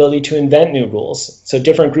have the ability to invent new rules. So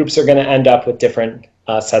different groups are going to end up with different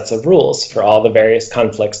sets of rules for all the various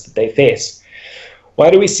conflicts that they face. Why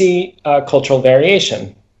do we see cultural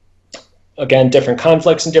variation? Again, different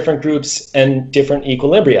conflicts in different groups and different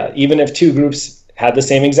equilibria. Even if two groups had the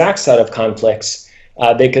same exact set of conflicts,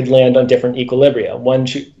 they could land on different equilibria. One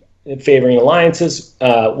favoring alliances,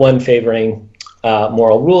 one favoring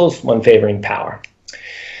moral rules, one favoring power.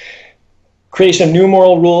 Creation of new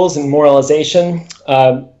moral rules and moralization.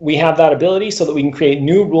 We have that ability so that we can create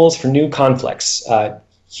new rules for new conflicts.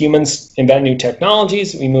 Humans invent new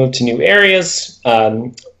technologies, we move to new areas.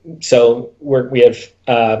 So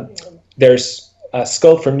there's a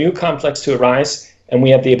scope for new conflicts to arise, and we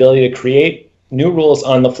have the ability to create new rules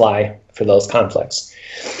on the fly for those conflicts.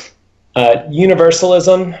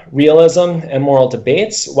 Universalism, realism, and moral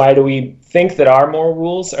debates. Why do we think that our moral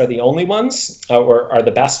rules are the only ones or are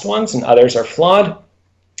the best ones and others are flawed?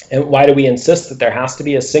 And why do we insist that there has to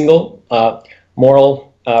be a single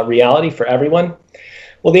moral reality for everyone?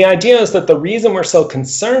 Well, the idea is that the reason we're so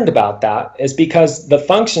concerned about that is because the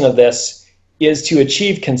function of this is to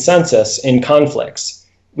achieve consensus in conflicts.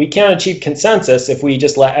 We can't achieve consensus if we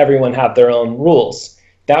just let everyone have their own rules.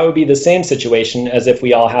 That would be the same situation as if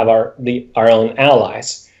we all have our own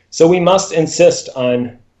allies. So we must insist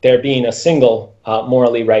on there being a single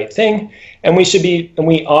morally right thing, and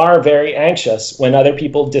we are very anxious when other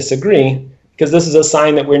people disagree, because this is a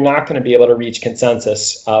sign that we're not going to be able to reach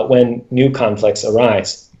consensus when new conflicts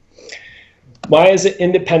arise. Why is it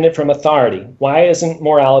independent from authority? Why isn't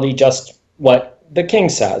morality just what the king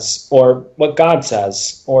says, or what God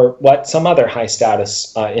says, or what some other high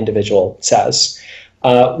status individual says?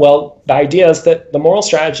 Well, the idea is that the moral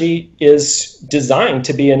strategy is designed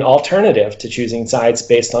to be an alternative to choosing sides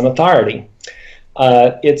based on authority.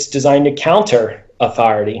 It's designed to counter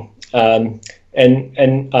authority and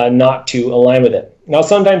not to align with it. Now,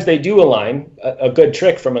 sometimes they do align. A good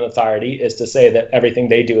trick from an authority is to say that everything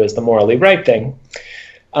they do is the morally right thing.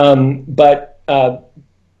 So,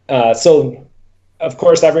 of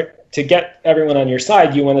course, to get everyone on your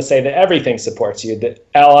side, you want to say that everything supports you, that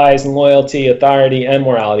allies and loyalty, authority, and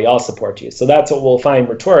morality all support you. So that's what we'll find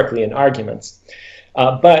rhetorically in arguments.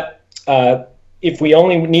 But if we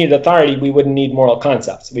only needed authority, we wouldn't need moral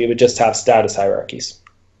concepts. We would just have status hierarchies.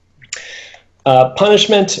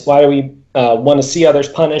 Punishment, why do we want to see others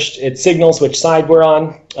punished? It signals which side we're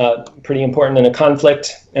on, pretty important in a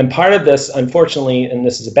conflict. And part of this, unfortunately, and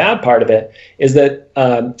this is a bad part of it, is that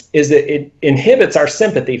it inhibits our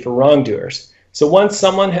sympathy for wrongdoers. So once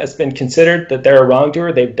someone has been considered that they're a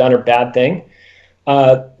wrongdoer, they've done a bad thing,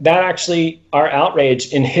 that actually, our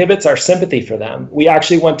outrage inhibits our sympathy for them. We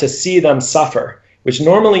actually want to see them suffer, which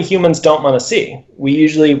normally humans don't want to see. We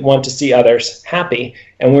usually want to see others happy,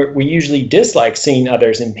 and we usually dislike seeing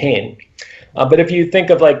others in pain. But if you think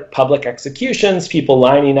of like public executions, people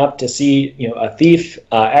lining up to see a thief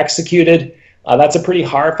executed, that's a pretty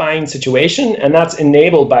horrifying situation, and that's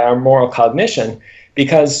enabled by our moral cognition.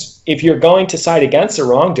 Because if you're going to side against a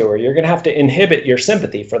wrongdoer, you're going to have to inhibit your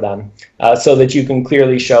sympathy for them so that you can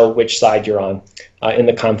clearly show which side you're on in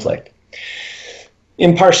the conflict.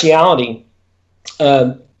 Impartiality.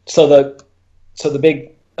 So the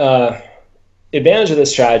big advantage of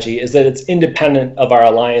this strategy is that it's independent of our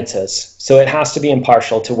alliances. So it has to be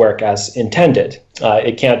impartial to work as intended.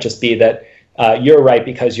 It can't just be that you're right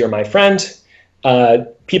because you're my friend.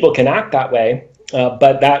 People can act that way,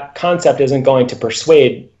 but that concept isn't going to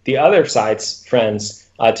persuade the other side's friends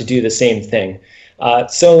to do the same thing.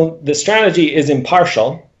 So the strategy is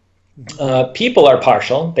impartial. People are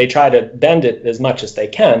partial. They try to bend it as much as they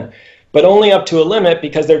can, but only up to a limit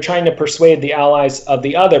because they're trying to persuade the allies of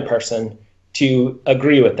the other person to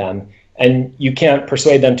agree with them. And you can't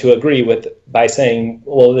persuade them to agree by saying,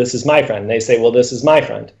 well, this is my friend. They say, well, this is my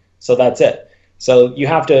friend. So that's it. So you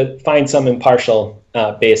have to find some impartial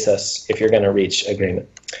basis if you're going to reach agreement.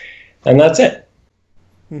 And that's it.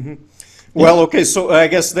 Mm-hmm. Well, okay, so I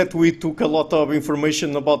guess that we took a lot of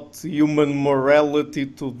information about human morality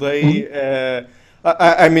today.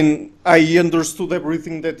 I mean, I understood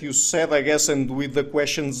everything that you said, I guess, and with the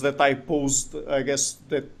questions that I posed, I guess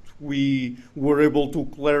that we were able to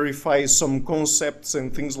clarify some concepts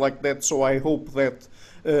and things like that. So I hope that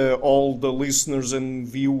all the listeners and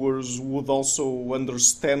viewers would also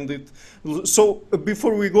understand it. So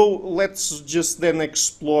before we go, let's just then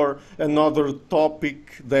explore another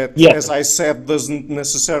topic that, as I said, doesn't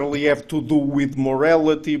necessarily have to do with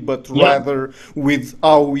morality, but rather with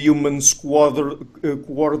how humans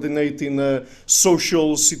coordinate in a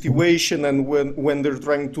social situation and when they're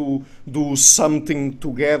trying to do something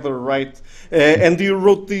together, right? And you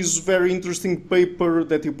wrote this very interesting paper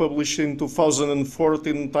that you published in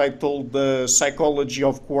 2014 titled The Psychology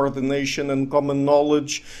of Coordination and Common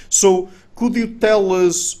Knowledge. So could you tell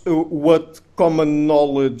us what common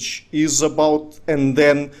knowledge is about and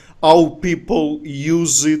then how people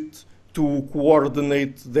use it to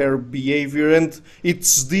coordinate their behavior? And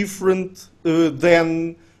it's different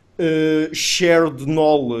than shared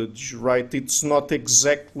knowledge, right? It's not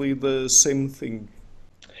exactly the same thing.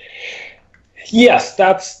 Yes,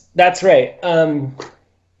 that's right.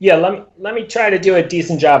 Let me try to do a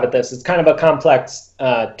decent job at this. It's kind of a complex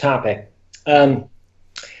topic.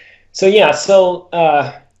 So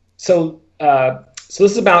this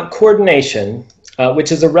is about coordination,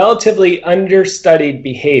 which is a relatively understudied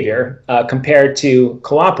behavior compared to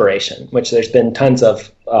cooperation, which there's been tons of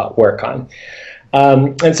work on.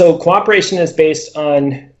 And so cooperation is based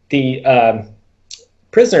on the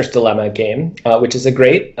Prisoner's Dilemma game, which is a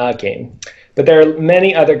great game. But there are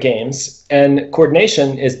many other games, and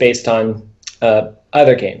coordination is based on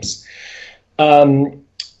other games.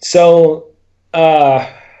 So a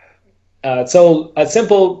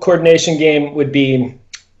simple coordination game would be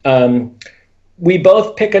we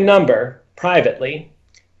both pick a number privately,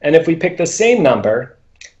 and if we pick the same number,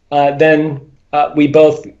 then we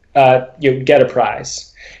both get a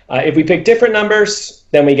prize. If we pick different numbers,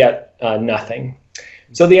 then we get nothing.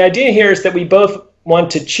 So the idea here is that we both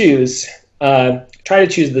want to try to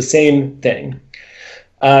choose the same thing.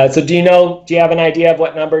 So do you have an idea of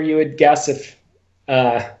what number you would guess if,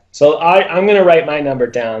 so I'm going to write my number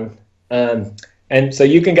down, and so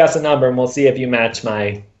you can guess a number and we'll see if you match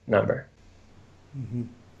my number. Mm-hmm.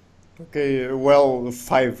 Okay, well,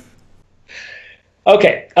 5.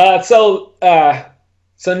 Okay, so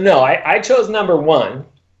no, I chose number 1.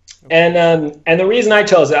 And the reason I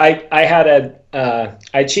chose it,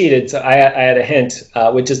 I cheated, so I had a hint,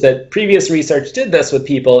 which is that previous research did this with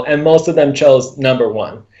people, and most of them chose number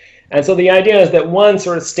 1. And so the idea is that 1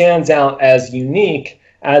 sort of stands out as unique,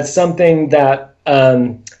 as something that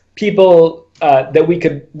people, that we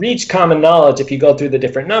could reach common knowledge if you go through the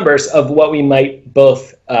different numbers of what we might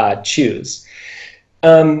both choose.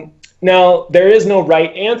 Now, there is no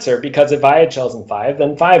right answer, because if I had chosen 5,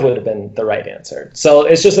 then 5 would have been the right answer. So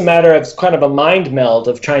it's just a matter of kind of a mind meld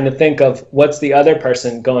of trying to think of what's the other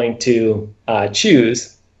person going to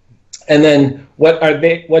choose, and then what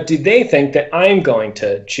do they think that I'm going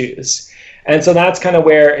to choose. And so that's kind of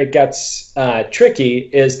where it gets tricky,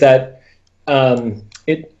 is that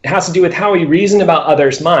it has to do with how we reason about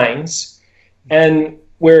others' minds,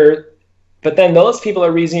 but then those people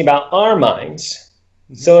are reasoning about our minds.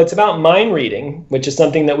 So it's about mind reading, which is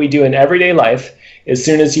something that we do in everyday life. As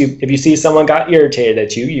soon as if you see someone got irritated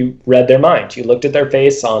at you, you read their mind. You looked at their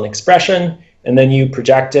face, saw an expression, and then you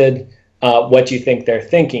projected what you think they're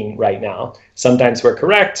thinking right now. Sometimes we're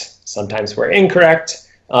correct, sometimes we're incorrect,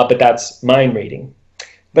 but that's mind reading.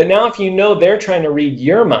 But now if you know they're trying to read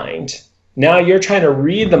your mind, now you're trying to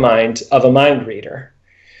read the mind of a mind reader.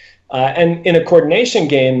 And in a coordination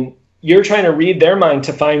game, you're trying to read their mind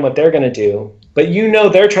to find what they're going to do. But you know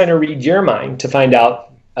they're trying to read your mind to find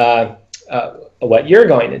out what you're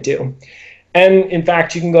going to do. And in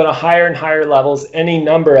fact, you can go to higher and higher levels, any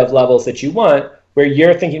number of levels that you want, where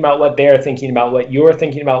you're thinking about what they're thinking about, what you're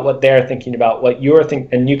thinking about, what they're thinking about, what you're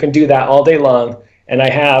thinking, and you can do that all day long. And I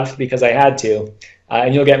have, because I had to,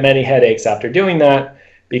 and you'll get many headaches after doing that,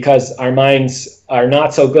 because our minds are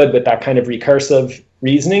not so good with that kind of recursive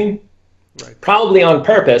reasoning, right. Probably on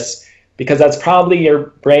purpose, because that's probably your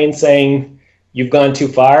brain saying, you've gone too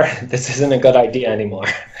far, this isn't a good idea anymore.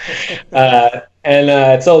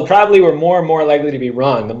 So probably we're more and more likely to be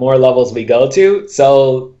wrong the more levels we go to.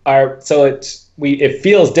 It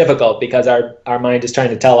feels difficult because our mind is trying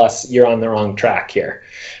to tell us you're on the wrong track here.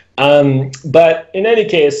 But in any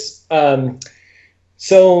case, but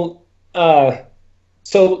no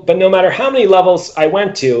matter how many levels I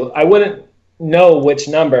went to, I wouldn't know which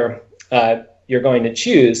number you're going to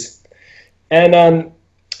choose. And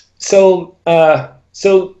so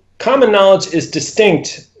common knowledge is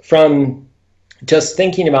distinct from just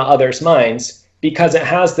thinking about others' minds because it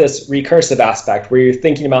has this recursive aspect where you're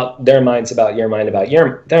thinking about their minds about your mind about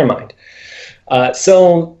their mind.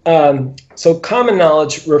 So common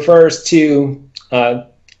knowledge refers to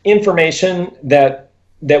information that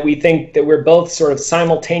we think that we're both sort of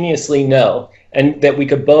simultaneously know and that we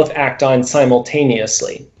could both act on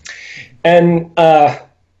simultaneously. And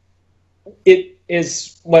it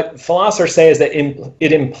is what philosophers say is that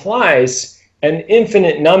it implies an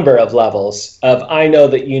infinite number of levels of I know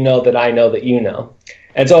that you know that I know that you know.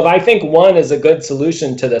 And so if I think one is a good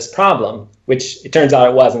solution to this problem, which it turns out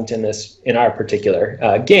it wasn't in our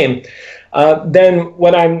particular game, then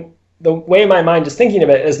the way my mind is thinking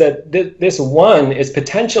of it is that this one is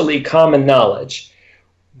potentially common knowledge,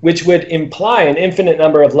 which would imply an infinite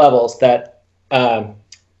number of levels that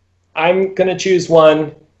I'm going to choose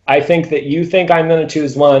one, I think that you think I'm going to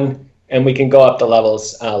choose one, and we can go up the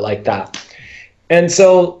levels like that. And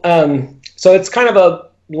so it's kind of a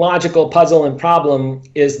logical puzzle and problem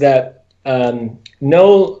is that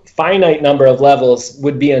no finite number of levels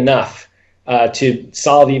would be enough to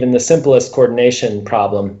solve even the simplest coordination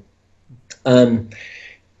problem.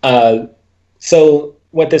 So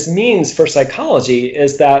what this means for psychology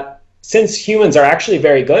is that since humans are actually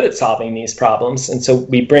very good at solving these problems, and so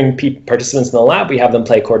we bring participants in the lab, we have them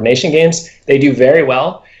play coordination games, they do very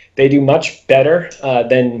well. They do much better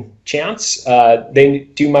than chance. They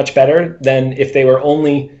do much better than if they were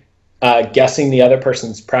only guessing the other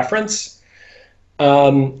person's preference.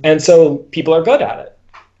 And so people are good at it.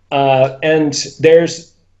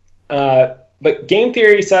 But game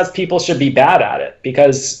theory says people should be bad at it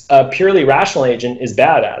because a purely rational agent is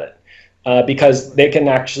bad at it because they can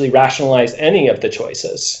actually rationalize any of the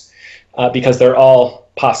choices because they're all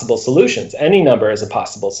possible solutions. Any number is a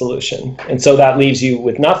possible solution. And so that leaves you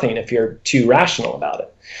with nothing if you're too rational about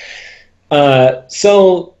it.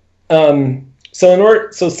 So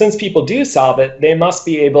since people do solve it, they must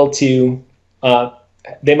be able to,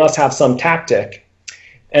 they must have some tactic.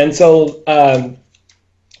 And so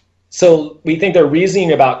we think they're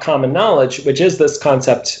reasoning about common knowledge, which is this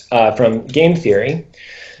concept from game theory.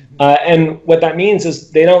 And what that means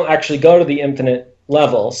is they don't actually go to the infinite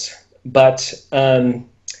levels, but they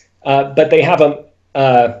have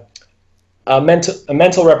a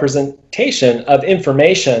mental representation of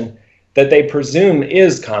information that they presume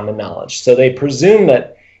is common knowledge. So they presume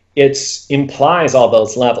that it implies all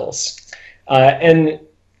those levels. And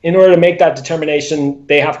in order to make that determination,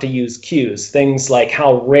 they have to use cues, things like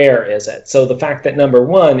how rare is it. So the fact that number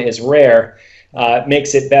one is rare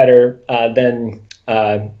makes it better than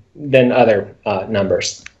other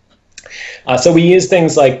numbers. So we use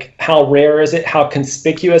things like how rare is it, how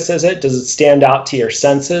conspicuous is it, does it stand out to your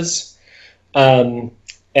senses, and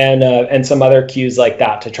some other cues like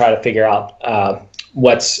that to try to figure out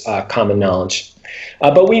what's common knowledge.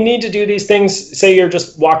 But we need to do these things. Say you're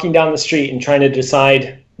just walking down the street and trying to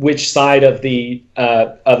decide which side of the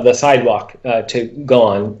sidewalk to go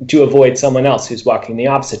on to avoid someone else who's walking the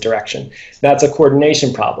opposite direction. That's a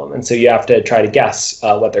coordination problem, and so you have to try to guess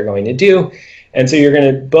what they're going to do. And so you're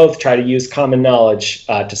going to both try to use common knowledge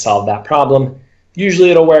to solve that problem. Usually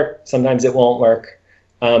it'll work, sometimes it won't work.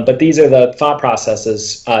 But these are the thought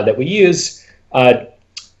processes that we use. So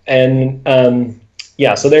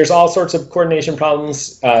there's all sorts of coordination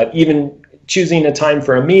problems, even choosing a time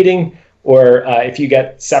for a meeting, or if you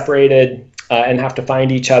get separated and have to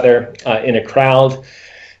find each other in a crowd,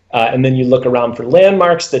 and then you look around for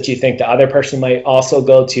landmarks that you think the other person might also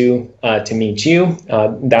go to meet you.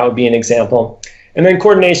 That would be an example. And then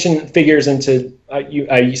coordination figures into,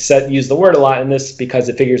 use the word a lot in this because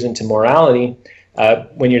it figures into morality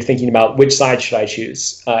when you're thinking about which side should I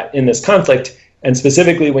choose in this conflict, and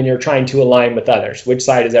specifically when you're trying to align with others, which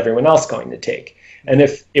side is everyone else going to take? And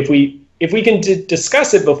if we can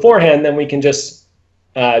discuss it beforehand, then we can just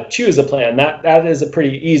choose a plan. That is a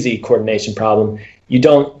pretty easy coordination problem. You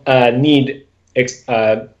don't need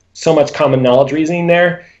so much common knowledge reasoning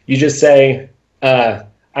there. You just say,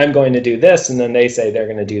 I'm going to do this, and then they say they're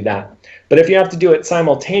going to do that. But if you have to do it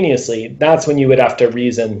simultaneously, that's when you would have to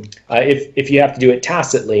reason. If you have to do it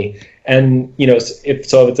tacitly, and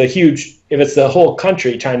if it's the whole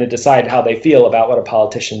country trying to decide how they feel about what a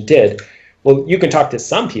politician did, well, you can talk to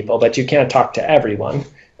some people, but you can't talk to everyone.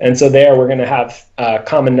 And so there, we're going to have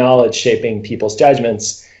common knowledge shaping people's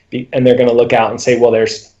judgments, and they're going to look out and say, well,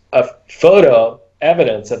 there's a photo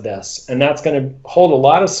evidence of this, and that's going to hold a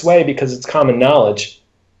lot of sway because it's common knowledge,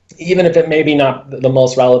 even if it may be not the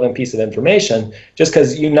most relevant piece of information, just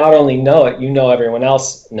because you not only know it, everyone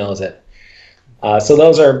else knows it. So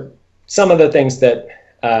those are some of the things that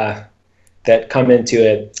come into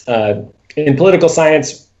it. In political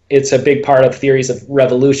science, it's a big part of theories of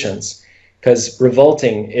revolutions, because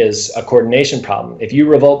revolting is a coordination problem. If you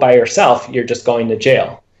revolt by yourself, you're just going to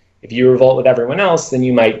jail. If you revolt with everyone else, then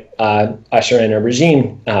you might usher in a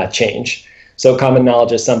regime change. So common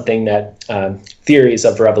knowledge is something that theories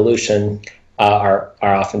of revolution are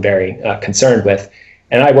often very concerned with.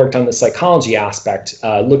 And I worked on the psychology aspect,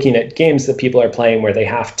 looking at games that people are playing where they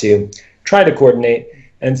have to try to coordinate,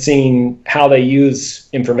 and seeing how they use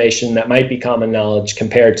information that might be common knowledge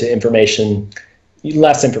compared to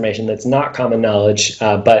less information that's not common knowledge,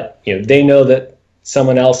 but they know that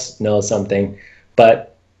someone else knows something, but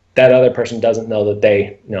that other person doesn't know that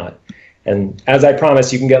they know it. And as I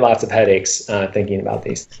promised, you can get lots of headaches thinking about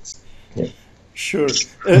these things. Yeah. Sure.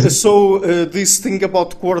 So this thing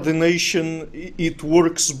about coordination, it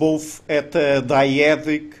works both at a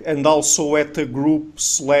dyadic and also at a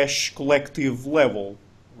group/collective level,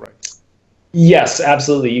 right? Yes,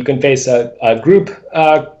 absolutely. You can face a group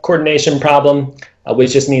coordination problem,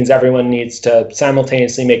 which just means everyone needs to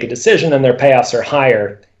simultaneously make a decision, and their payoffs are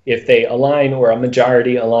higher if they align, or a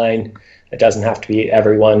majority align. It doesn't have to be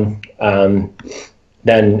everyone.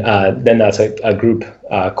 Then that's a group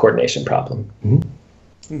coordination problem.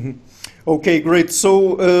 Mm-hmm. Mm-hmm. Okay, great.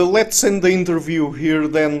 So let's end the interview here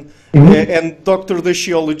then. Mm-hmm. And Dr.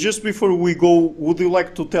 Descioli, just before we go, would you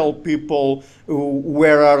like to tell people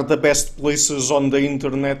where are the best places on the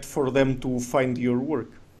internet for them to find your work?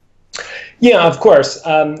 Yeah, of course.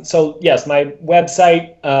 So yes, my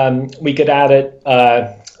website, we could add it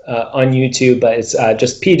on YouTube, but it's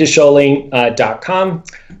just pdescioli.com,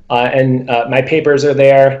 and my papers are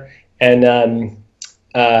there. And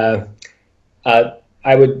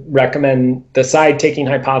I would recommend the Side-Taking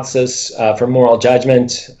Hypothesis for Moral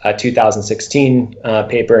Judgment, 2016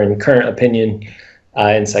 paper in Current Opinion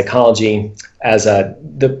in Psychology, as a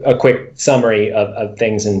quick summary of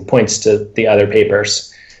things and points to the other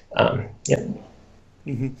papers. Yeah.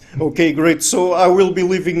 Mm-hmm. Okay, great. So I will be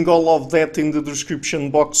leaving all of that in the description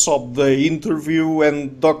box of the interview.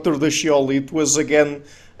 And Dr. Descioli, it was again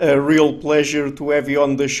a real pleasure to have you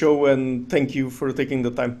on the show, and thank you for taking the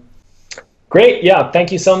time. Great. Yeah,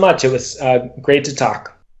 thank you so much. It was great to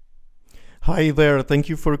talk. Hi there, thank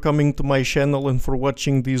you for coming to my channel and for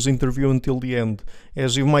watching this interview until the end.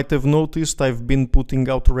 As you might have noticed, I've been putting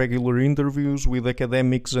out regular interviews with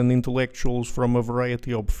academics and intellectuals from a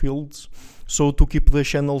variety of fields. So to keep the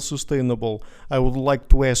channel sustainable, I would like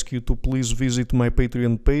to ask you to please visit my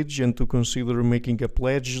Patreon page and to consider making a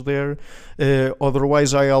pledge there.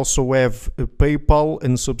 Otherwise, I also have a PayPal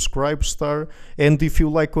and Subscribestar. And if you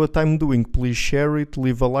like what I'm doing, please share it,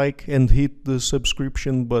 leave a like and hit the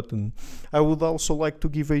subscription button. I would also like to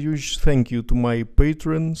give a huge thank you to my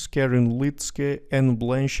patrons, Karen Litzke, Anne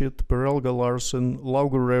Blanchett, Perelga Larsen, Lau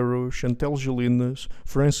Guerrero, Chantel Gelinas,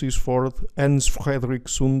 Francis Ford, Hans Frederick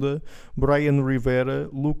Sunda, Brian Rivera,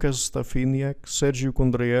 Lucas Stafiniak, Sergio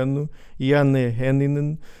Condreano, Janne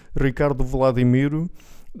Henninen, Ricardo Vladimiro,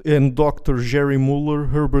 and Dr. Jerry Muller,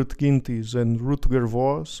 Herbert Gintis, and Rutger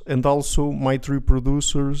Voss, and also my three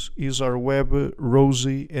producers, Isar Webbe,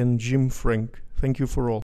 Rosie, and Jim Frank. Thank you for all.